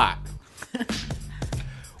help a lot.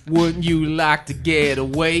 Wouldn't you like to get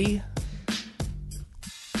away?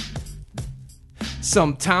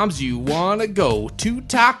 Sometimes you wanna go to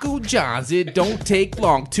Taco John's. It don't take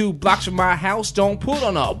long. 2 blocks from my house. Don't put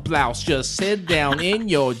on a blouse. Just sit down in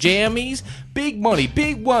your jammies. Big money,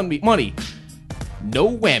 money.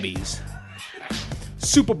 No whammies.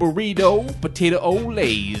 Super burrito, potato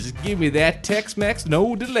olays. Give me that Tex-Mex,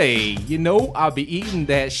 no delay. You know I'll be eating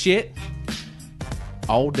that shit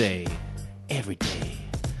all day, every day.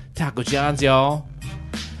 Taco John's, y'all.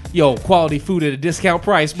 Yo, quality food at a discount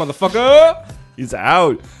price, motherfucker. He's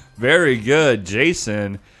out. Very good,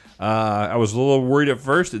 Jason. I was a little worried at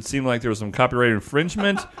first. It seemed like there was some copyright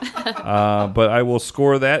infringement, but I will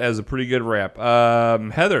score that as a pretty good rap.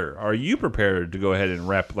 Heather, are you prepared to go ahead and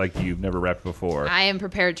rap like you've never rapped before? I am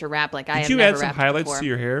prepared to rap like I have Did you never add some rapped highlights before. to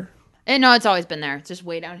your hair? No, it's always been there. It's just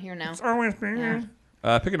way down here now. It's always been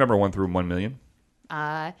there. Pick a number 1 through 1 million.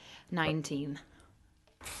 19.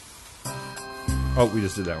 Oh, we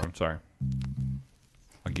just did that one. Sorry.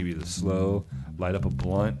 I'll give you the slow, light up a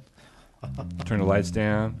blunt, turn the lights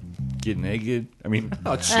down, get naked. I mean,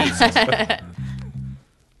 Oh, Jesus.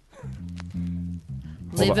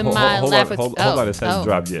 Living my life with... hold on, it hasn't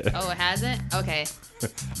dropped yet. Oh, it hasn't? Okay. I'm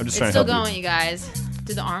just It's trying to still help going, you. you guys.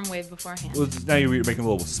 Do the arm wave beforehand. Well, now you're making a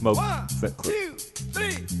little smoke. Clip.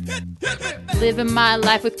 Living my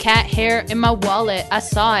life with cat hair in my wallet. I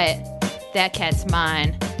saw it. That cat's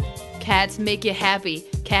mine. Cats make you happy.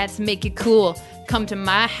 Cats make you cool. Come to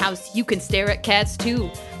my house, you can stare at cats too.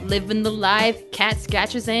 Living the life, cat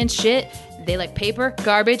scratches and shit. They like paper,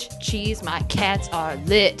 garbage, cheese. My cats are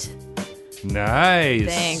lit. Nice.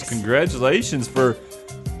 Thanks. Congratulations for...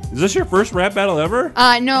 Is this your first rap battle ever?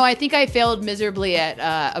 No, I think I failed miserably at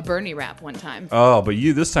a Bernie rap one time. Oh, but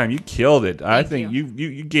this time you killed it. I Thank think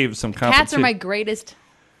you gave some competition. Cats are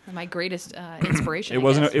my greatest inspiration. It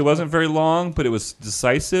wasn't very long, but it was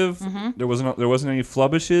decisive. Mm-hmm. There wasn't any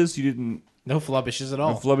flubbishes. You didn't No flubbishes at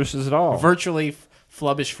all. no flubbishes at all. Virtually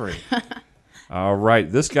flubbish free. All right,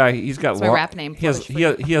 this guy he's got That's my rap name, He has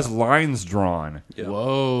Flubbish he has lines drawn.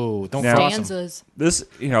 Whoa! Don't Now- cross 'em. Stanzas. This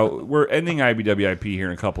we're ending IBWIP here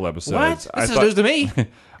in a couple episodes. What? This is news to me.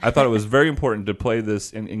 I thought it was very important to play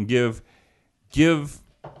this and give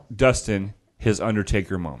Dustin his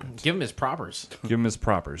Undertaker moment. Give him his propers. Give him his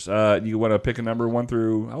propers. You want to pick a number 1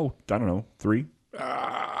 through I don't know 3?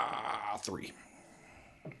 3.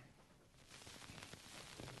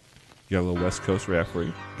 You got a little West Coast rap for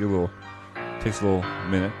you. Takes a little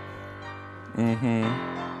minute.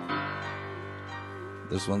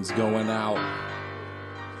 This one's going out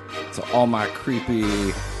to all my creepy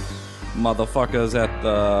motherfuckers at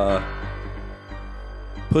the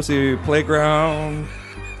Pussy Playground,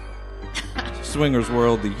 Swingers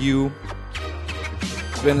World, the U.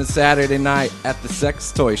 Spending Saturday night at the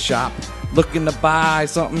sex toy shop, looking to buy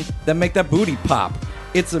something that make that booty pop.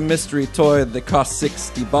 It's a mystery toy that costs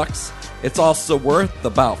 $60. It's also worth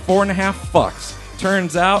about 4.5 fucks.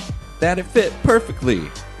 Turns out that it fit perfectly.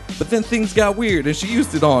 But then things got weird and she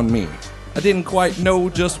used it on me. I didn't quite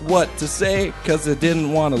know just what to say, cause I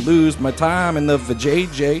didn't want to lose my time in the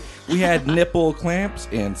vajayjay. We had nipple clamps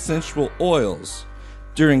and sensual oils.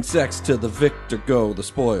 During sex to the victor go the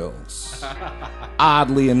spoils.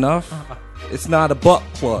 Oddly enough, it's not a butt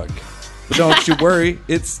plug. But don't you worry,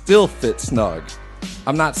 it still fits snug.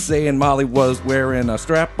 I'm not saying Molly was wearing a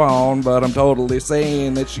strap on, but I'm totally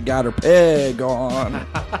saying that she got her peg on.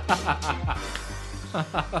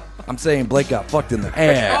 I'm saying Blake got fucked in the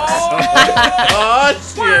ass.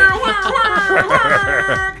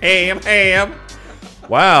 Ham.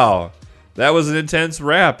 Wow. That was an intense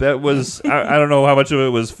rap. That was, I don't know how much of it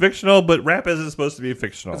was fictional, but rap isn't supposed to be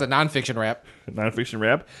fictional. It's a nonfiction rap. Non-fiction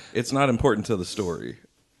rap. It's not important to the story.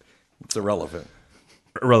 It's irrelevant.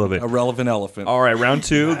 Irrelevant. A relevant elephant. All right, round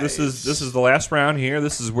 2. This is the last round here.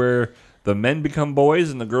 This is where the men become boys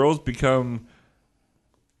and the girls become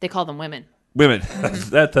They call them women. women.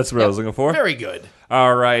 That's what I was looking for. Very good.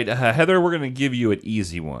 All right, Heather, we're going to give you an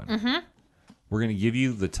easy one. Mm-hmm. We're going to give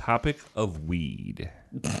you the topic of weed.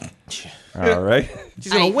 All right.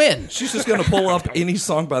 She's gonna win. She's just gonna pull up any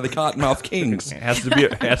song by the Cottonmouth Kings. It has to be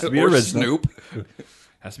or original. Snoop.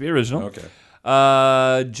 Has to be original.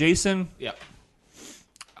 Okay. Jason, Yep.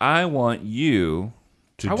 I want you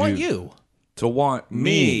to I want you. To want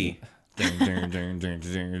me.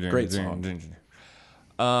 Great song.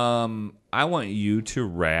 I want you to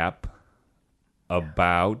rap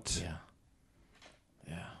about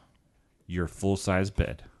your full-size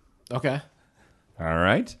bed. Okay. All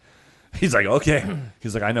right. He's like, okay.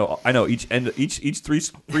 He's like, I know each end, each three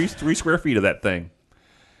square feet of that thing.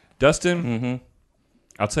 Dustin,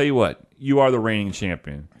 I'll tell you what. You are the reigning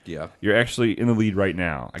champion. Yeah. You're actually in the lead right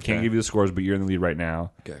now. I can't Okay. give you the scores, but you're in the lead right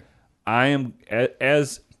now. Okay. I am,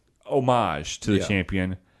 as homage to the Yeah.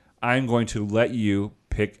 champion, I'm going to let you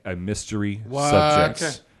pick a mystery What? subject.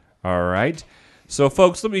 Okay. All right. So,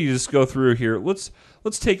 folks, let me just go through here. Let's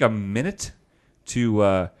take a minute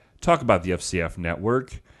to talk about the FCF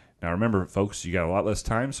network. Now, remember, folks, you got a lot less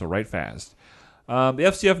time, so write fast. The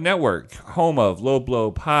FCF network, home of Low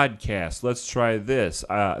Blow Podcast. Let's try this.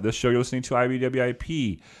 This show you're listening to,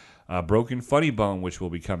 IBWIP, Broken Funny Bone, which will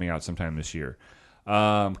be coming out sometime this year.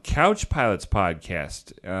 Couch Pilots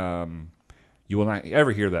Podcast. You will not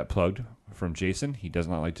ever hear that plugged from Jason. He does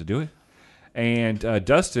not like to do it. And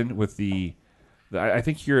Dustin with I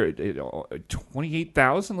think you're at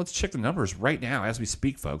 28,000. Let's check the numbers right now as we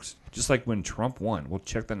speak, folks. Just like when Trump won. We'll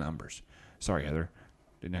check the numbers. Sorry, Heather.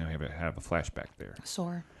 Didn't have a flashback there.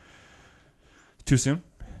 Sore. Too soon?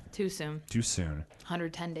 Too soon. Too soon.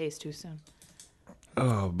 110 days too soon.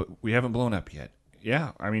 Oh, but we haven't blown up yet.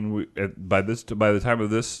 Yeah, I mean, by the time of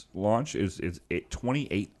this launch, it's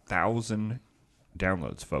 28,000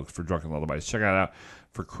 downloads, folks, for Drunken Lullabies. Check it out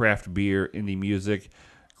for craft beer, indie music,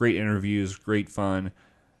 great interviews, great fun,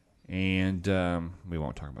 And we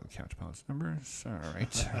won't talk about the Couch Palace numbers. All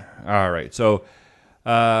right. All right. So, did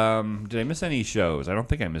I miss any shows? I don't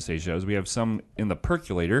think I missed any shows. We have some in the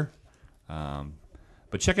percolator.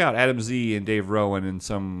 But check out Adam Z and Dave Rowan and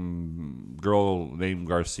some girl named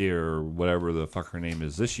Garcia or whatever the fuck her name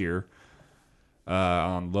is this year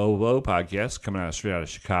on Low Low podcast coming out straight out of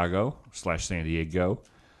Chicago/San Diego.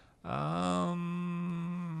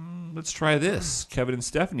 Let's try this. Kevin and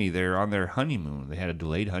Stephanie, they're on their honeymoon. They had a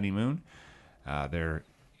delayed honeymoon. They're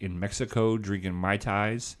in Mexico drinking Mai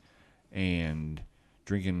Tais and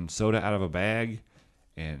drinking soda out of a bag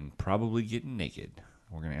and probably getting naked.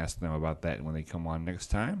 We're going to ask them about that when they come on next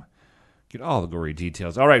time. Get all the gory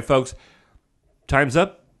details. All right, folks. Time's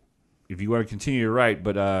up. If you want to continue to write.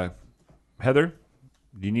 But, Heather,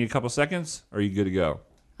 do you need a couple seconds? Or are you good to go?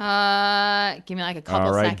 Give me like a couple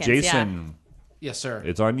all right, seconds. Jason. Yes, sir.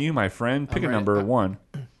 It's on you, my friend. Pick a ready. number 1.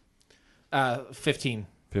 15.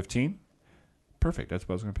 15? Perfect. That's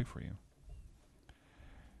what I was going to pick for you.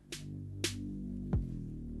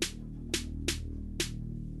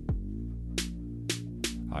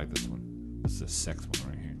 I like this one. This is the sex one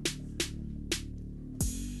right here.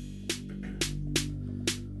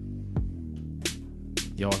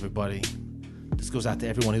 Yo, everybody. This goes out to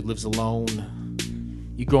everyone who lives alone.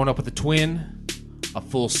 You growing up with a twin? A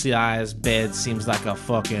full-size bed seems like a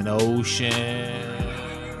fucking ocean.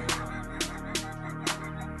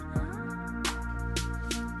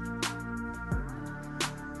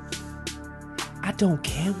 I don't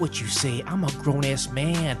care what you say, I'm a grown-ass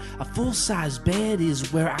man. A full-size bed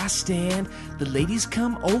is where I stand. The ladies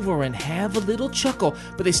come over and have a little chuckle,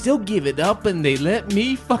 but they still give it up and they let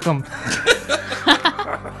me fuck them.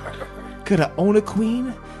 Could I own a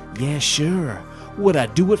queen? Yeah, sure. Would I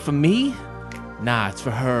do it for me? Nah, it's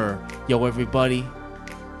for her. Yo, everybody.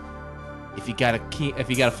 If you got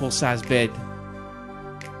a full-size bed,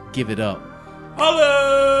 give it up.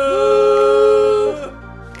 Hello!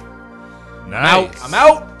 Nice. I'm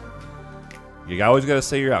out. You always got to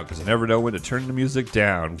say you're out because you never know when to turn the music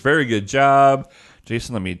down. Very good job.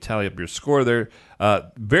 Jason, let me tally up your score there.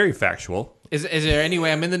 Very factual. Is there any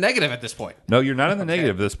way I'm in the negative at this point? No, you're not in the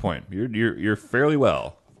negative at this point. You're fairly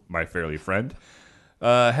well, my fairly friend.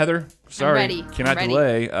 Heather, sorry, ready. cannot I'm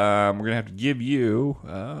ready. delay. We're gonna have to give you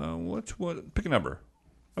what? Pick a number.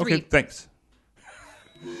 Okay, 3. thanks.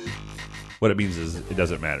 What it means is it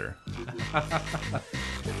doesn't matter.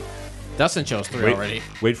 Dustin chose 3 already.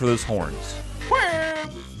 Wait for those horns.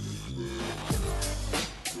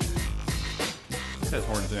 It has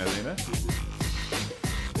horns in it, ain't it?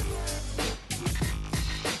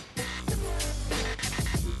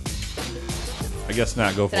 I guess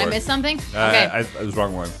not. Go for Did it. I miss something? Okay. I was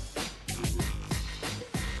wrong one.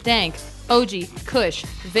 Dank, OG, Kush,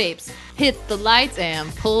 vapes. Hit the lights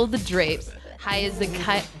and pull the drapes. High as a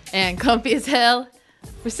kite and comfy as hell.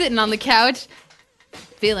 We're sitting on the couch,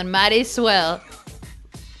 feeling mighty swell.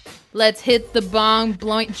 Let's hit the bong,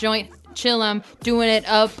 blunt joint, chill 'em, doing it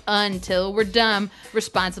up until we're dumb.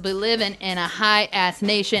 Responsibly living in a high-ass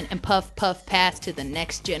nation and puff, puff, pass to the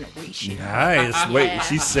next generation. Nice. Wait,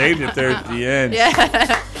 she saved it there at the end.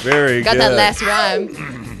 Yeah. Very Got good. that last rhyme.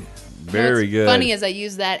 Very What's good. funny is I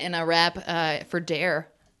used that in a rap for Dare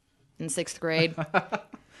in 6th grade.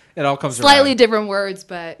 It all comes Slightly around. different words,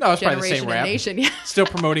 but No, it's probably the generation same and rap. nation. Yeah, Still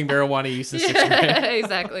promoting marijuana use in 6th grade.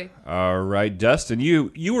 exactly. All right, Dustin,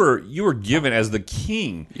 you were given as the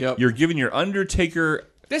king. Yep. You're given your Undertaker.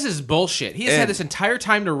 This is bullshit. He has And- had this entire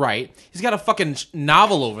time to write. He's got a fucking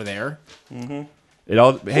novel over there. It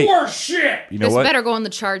all. Hey, shit! you know This what? better go on the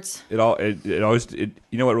charts. It always. You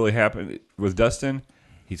know what really happened with Dustin?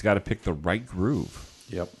 He's got to pick the right groove.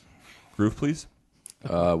 Yep. Groove, please.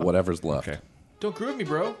 Whatever's left. Okay. Don't groove me,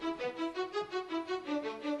 bro.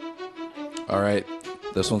 All right.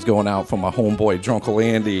 This one's going out for my homeboy, Drunkle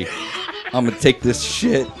Andy. I'm going to take this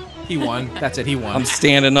shit. He won. That's it. He won. I'm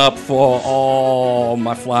standing up for all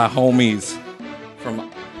my fly homies from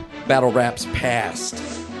battle raps past.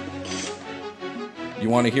 You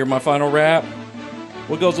want to hear my final rap?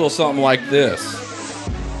 Well, it goes a little something like this.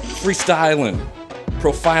 Freestyling,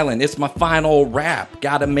 profiling, it's my final rap.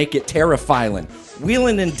 Gotta make it terrifying.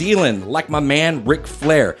 Wheeling and dealing like my man Ric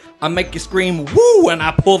Flair. I make you scream woo and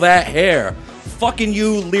I pull that hair. Fucking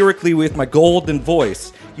you lyrically with my golden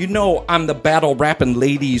voice. You know I'm the battle rapping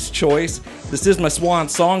ladies' choice. This is my swan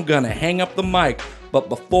song, gonna hang up the mic. But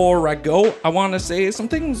before I go, I wanna say some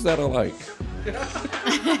things that I like.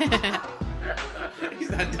 He's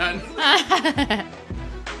not done.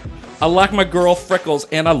 I like my girl Freckles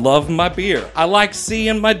and I love my beer. I like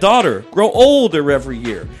seeing my daughter grow older every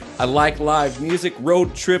year. I like live music,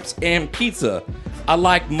 road trips, and pizza. I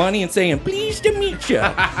like money and saying, pleased to meet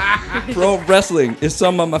ya. Pro wrestling is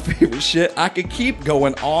some of my favorite shit. I could keep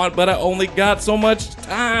going on, but I only got so much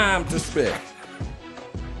time to spare.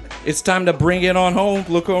 It's time to bring it on home.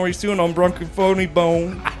 Look very soon on Bruncophony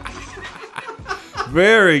Bone.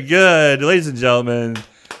 Very good. Ladies and gentlemen,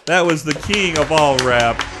 that was the king of all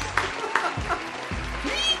rap.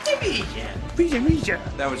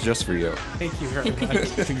 That was just for you. Thank you very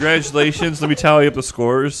much. Congratulations. Let me tally up the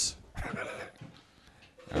scores.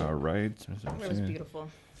 All right. That was beautiful.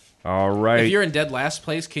 All right. If you're in dead last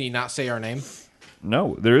place, can you not say our name?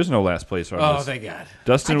 No, there is no last place on Oh, this. thank God. I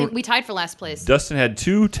Dustin, think we tied for last place. Dustin had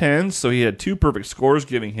 2 10s, so he had 2 perfect scores,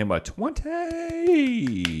 giving him a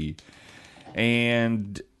 20.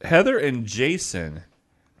 And Heather and Jason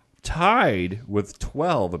tied with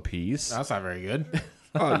 12 apiece. That's not very good.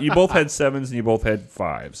 You both had 7s and you both had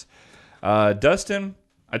 5s. Dustin,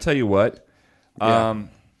 I tell you what,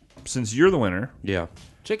 since you're the winner, Yeah.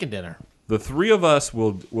 Chicken dinner. the 3 of us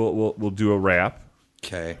will do a rap,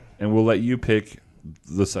 Okay. and we'll let you pick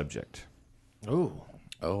the subject. Ooh.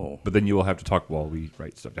 Oh. But then you will have to talk while we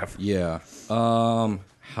write stuff down. Yeah. How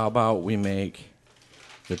about we make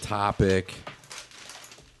the topic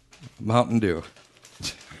Mountain Dew?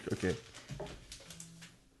 Okay.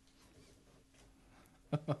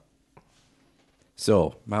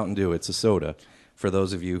 So, Mountain Dew, it's a soda. For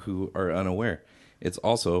those of you who are unaware, it's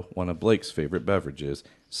also one of Blake's favorite beverages.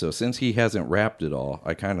 So, since he hasn't rapped it all,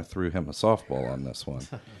 I kind of threw him a softball on this one.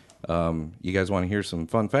 You guys want to hear some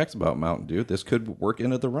fun facts about Mountain Dew? This could work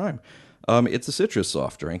into the rhyme. It's a citrus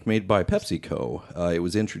soft drink made by PepsiCo. It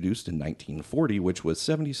was introduced in 1940, which was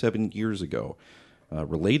 77 years ago.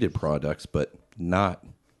 Related products, but not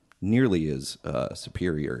nearly as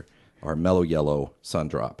superior, are Mellow Yellow,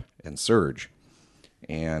 Sundrop, and Surge.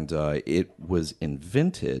 And it was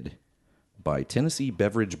invented by Tennessee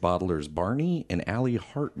beverage bottlers Barney and Allie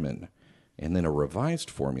Hartman. And then a revised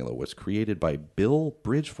formula was created by Bill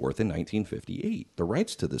Bridgeforth in 1958. The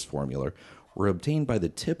rights to this formula were obtained by the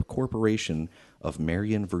Tip Corporation of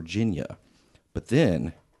Marion, Virginia. But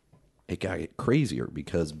then it got crazier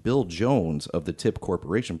because Bill Jones of the Tip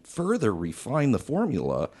Corporation further refined the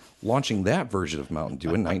formula, launching that version of Mountain Dew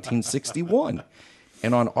in 1961.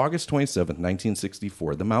 And on August 27,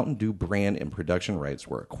 1964, the Mountain Dew brand and production rights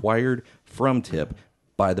were acquired from Tip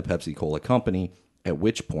by the Pepsi-Cola Company, at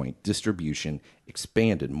which point distribution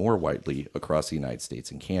expanded more widely across the United States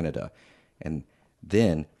and Canada. And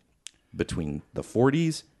then between the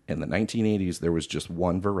 40s and the 1980s, there was just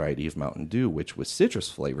one variety of Mountain Dew, which was citrus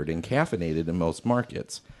flavored and caffeinated in most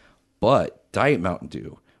markets. But Diet Mountain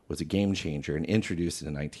Dew was a game changer and introduced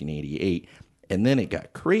in 1988. And then it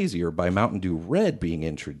got crazier by Mountain Dew Red being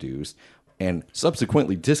introduced and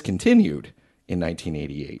subsequently discontinued in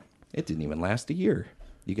 1988. It didn't even last a year.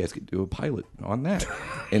 You guys could do a pilot on that.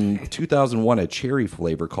 In 2001, a cherry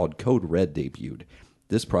flavor called Code Red debuted.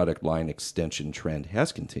 This product line extension trend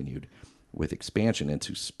has continued with expansion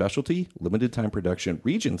into specialty, limited time production,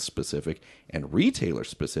 region specific, and retailer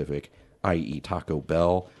specific, i.e. Taco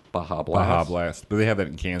Bell, Baja Blast. Baja Blast. But they have that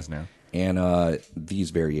in cans now. And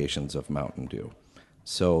these variations of Mountain Dew.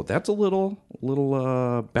 So that's a little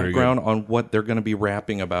background on what they're going to be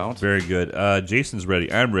rapping about. Very good. Jason's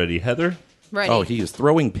ready. I'm ready. Heather? Ready. Oh, he is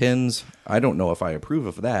throwing pins. I don't know if I approve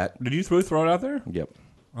of that. Did you throw it out there? Yep.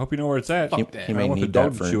 I hope you know where it's at. He may want the need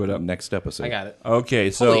dog that to for chew it up. next episode. I got it.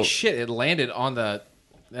 Okay, so Holy shit! It landed on the.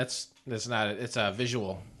 That's not. It's a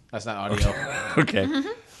visual. That's not audio. okay.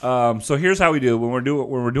 So here's how we do when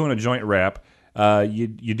we're doing a joint rap. You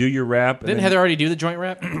do your rap. Didn't Heather already do the joint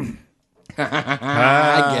rap?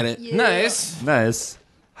 I get it. Nice. Nice.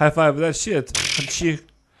 High five with that shit.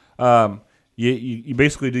 You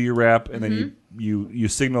basically do your rap and then you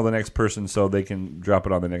signal the next person so they can drop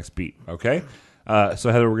it on the next beat. Okay.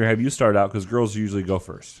 So Heather, we're gonna have you start out because girls usually go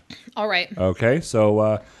first. All right. Okay.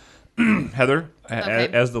 So Heather, Okay.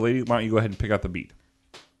 as the lady, why don't you go ahead and pick out the beat?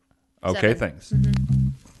 Okay. 7. Thanks.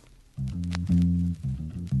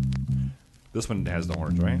 This one has the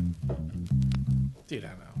horns, right? Dude, I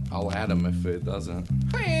know. I'll add him if it doesn't.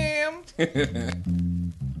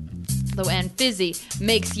 Low and fizzy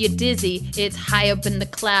makes you dizzy. It's high up in the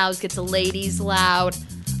clouds, gets the ladies loud.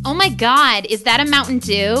 Oh my God, is that a Mountain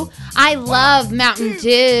Dew? I love Mountain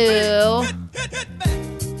Dew.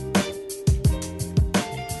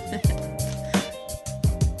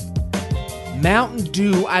 Mountain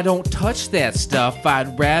Dew, I don't touch that stuff.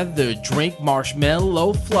 I'd rather drink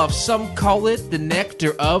marshmallow fluff. Some call it the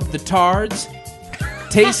nectar of the tards.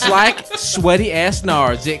 Tastes like sweaty ass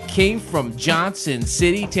nards. It came from Johnson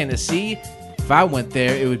City, Tennessee. If I went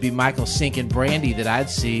there, it would be Michael Sink and Brandy that I'd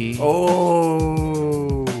see.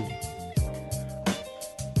 Oh.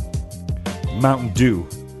 Mountain Dew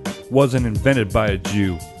wasn't invented by a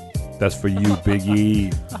Jew. That's for you, Big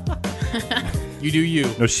E. You do you.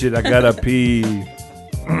 No shit, I gotta pee.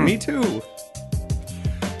 Me too.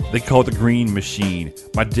 They call it the green machine.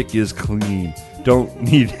 My dick is clean. Don't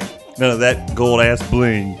need none of that gold ass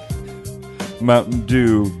bling. Mountain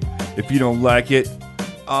Dew. If you don't like it,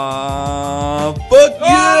 fuck you!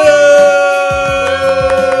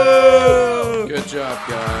 Good job,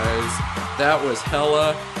 guys. That was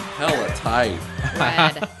hella tight.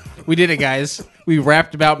 Rad. We did it, guys. We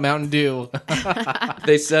rapped about Mountain Dew.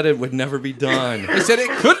 They said it would never be done. They said it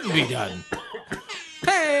couldn't be done.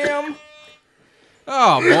 Ham.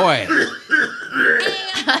 Oh, boy.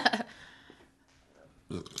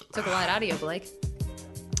 Took a lot out of you, Blake.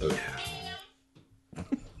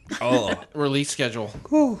 Oh, release schedule.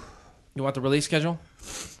 You want the release schedule?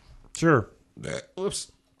 Sure.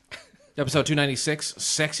 Whoops. Episode 296,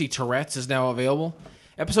 Sexy Tourette's, is now available.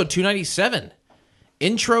 Episode 297,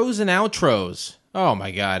 Intros and Outros. Oh,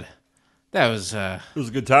 my God. That was... It was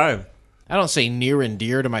a good time. I don't say near and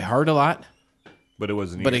dear to my heart a lot, But it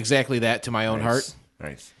wasn't but exactly that to my own heart.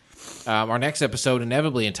 Nice. Our next episode,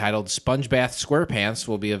 inevitably entitled Sponge Bath SquarePants,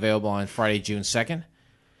 will be available on Friday, June 2nd.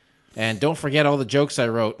 And don't forget all the jokes I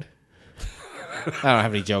wrote. I don't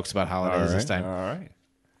have any jokes about holidays this time. All right.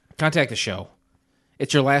 Contact the show.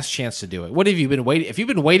 It's your last chance to do it. What have you been waiting? If you've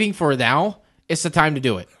been waiting for now, it's the time to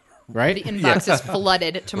do it, right? The inbox is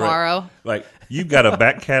flooded tomorrow. Like, you've got a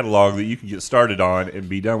back catalog that you can get started on and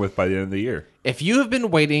be done with by the end of the year. If you have been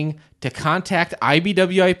waiting to contact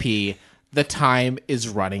IBWIP, the time is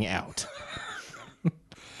running out.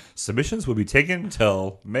 Submissions will be taken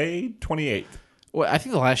until May 28th. Well, I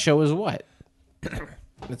think the last show was what?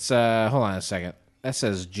 It's hold on a second. That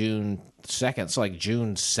says June 2nd. So like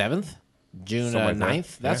June 7th? June Something like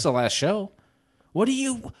 9th? that. That's the last show. What are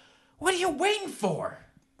you waiting for?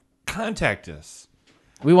 Contact us.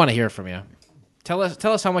 We want to hear from you. Tell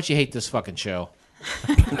us how much you hate this fucking show.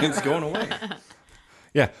 It's going away.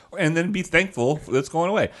 Yeah, and then be thankful that it's going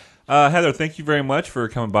away. Heather, thank you very much for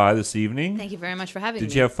coming by this evening. Thank you very much for having me.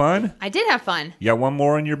 Did you have fun? I did have fun. You got one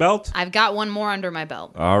more on your belt? I've got one more under my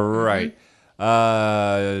belt. All right.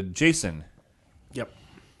 Jason, Yep.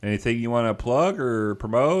 anything you want to plug or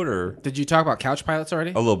promote or? Did you talk about Couch Pilots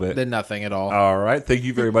already? A little bit. Then nothing at all. All right. Thank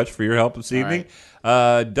you very much for your help this evening.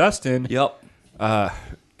 Dustin. Yep.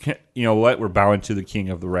 You know what? We're bowing to the king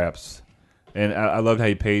of the raps. And I loved how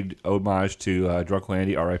you paid homage to Drunk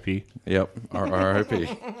Landy, R.I.P. Yep. R.I.P.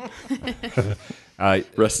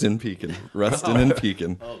 Rest in Pekin. Restin' in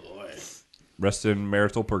Pekin. Rest in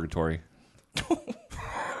marital purgatory.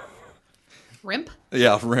 Rimp?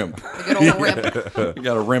 Yeah, rimp. The good old rimp. You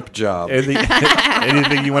got a rimp job.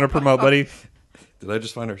 Anything you want to promote, buddy? Did I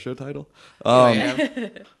just find our show title? Yeah.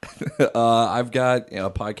 I've got a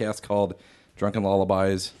podcast called Drunken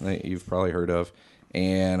Lullabies that you've probably heard of.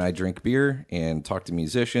 And I drink beer and talk to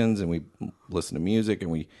musicians and we listen to music and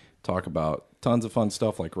we talk about tons of fun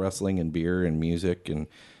stuff like wrestling and beer and music and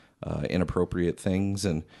inappropriate things.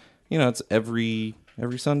 And, you know, it's every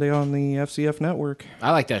Sunday on the FCF network.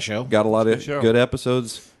 I like that show. Got a lot of show. good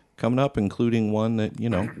episodes coming up, including one that, you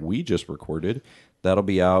know, we just recorded. That'll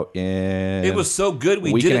be out in It was so good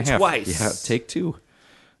we week did and it a half. twice. Yeah, take two.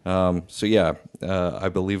 So yeah, I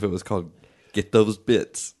believe it was called Get Those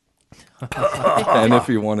Bits. And if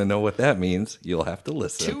you want to know what that means, you'll have to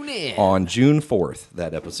listen. Tune in. On June 4th,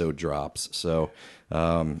 that episode drops. So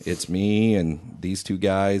it's me and these two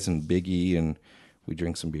guys and Big E, and we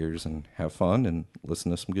drink some beers and have fun and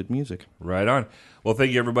listen to some good music. Right on. Well,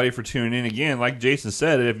 thank you, everybody, for tuning in again. Like Jason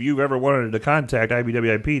said, if you've ever wanted to contact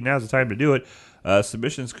IBWIP, now's the time to do it.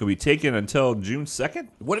 Submissions can be taken until June 2nd.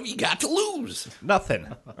 What have you got to lose? Nothing.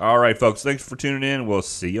 All right, folks. Thanks for tuning in. We'll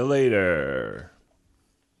see you later.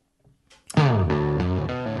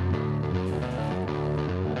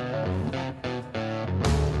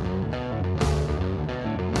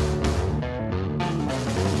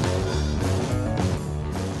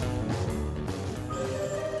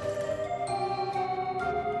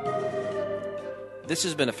 This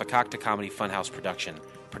has been a Fakakta Comedy Funhouse production,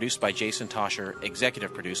 produced by Jason Tosher,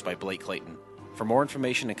 executive produced by Blake Clayton. For more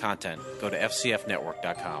information and content, go to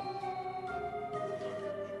fcfnetwork.com.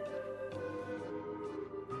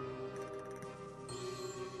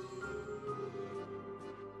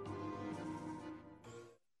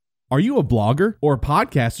 Are you a blogger or a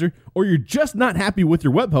podcaster or you're just not happy with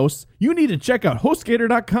your web hosts, you need to check out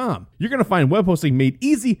HostGator.com. You're going to find web hosting made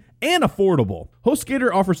easy and affordable.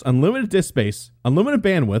 HostGator offers unlimited disk space, unlimited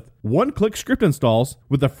bandwidth, one-click script installs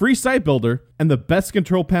with a free site builder, and the best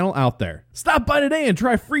control panel out there. Stop by today and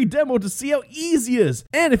try a free demo to see how easy it is.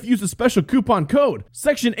 And if you use a special coupon code,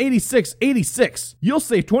 Section 8686, you'll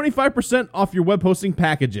save 25% off your web hosting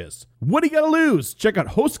packages. What do you got to lose? Check out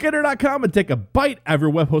HostGator.com and take a bite out of your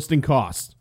web hosting costs.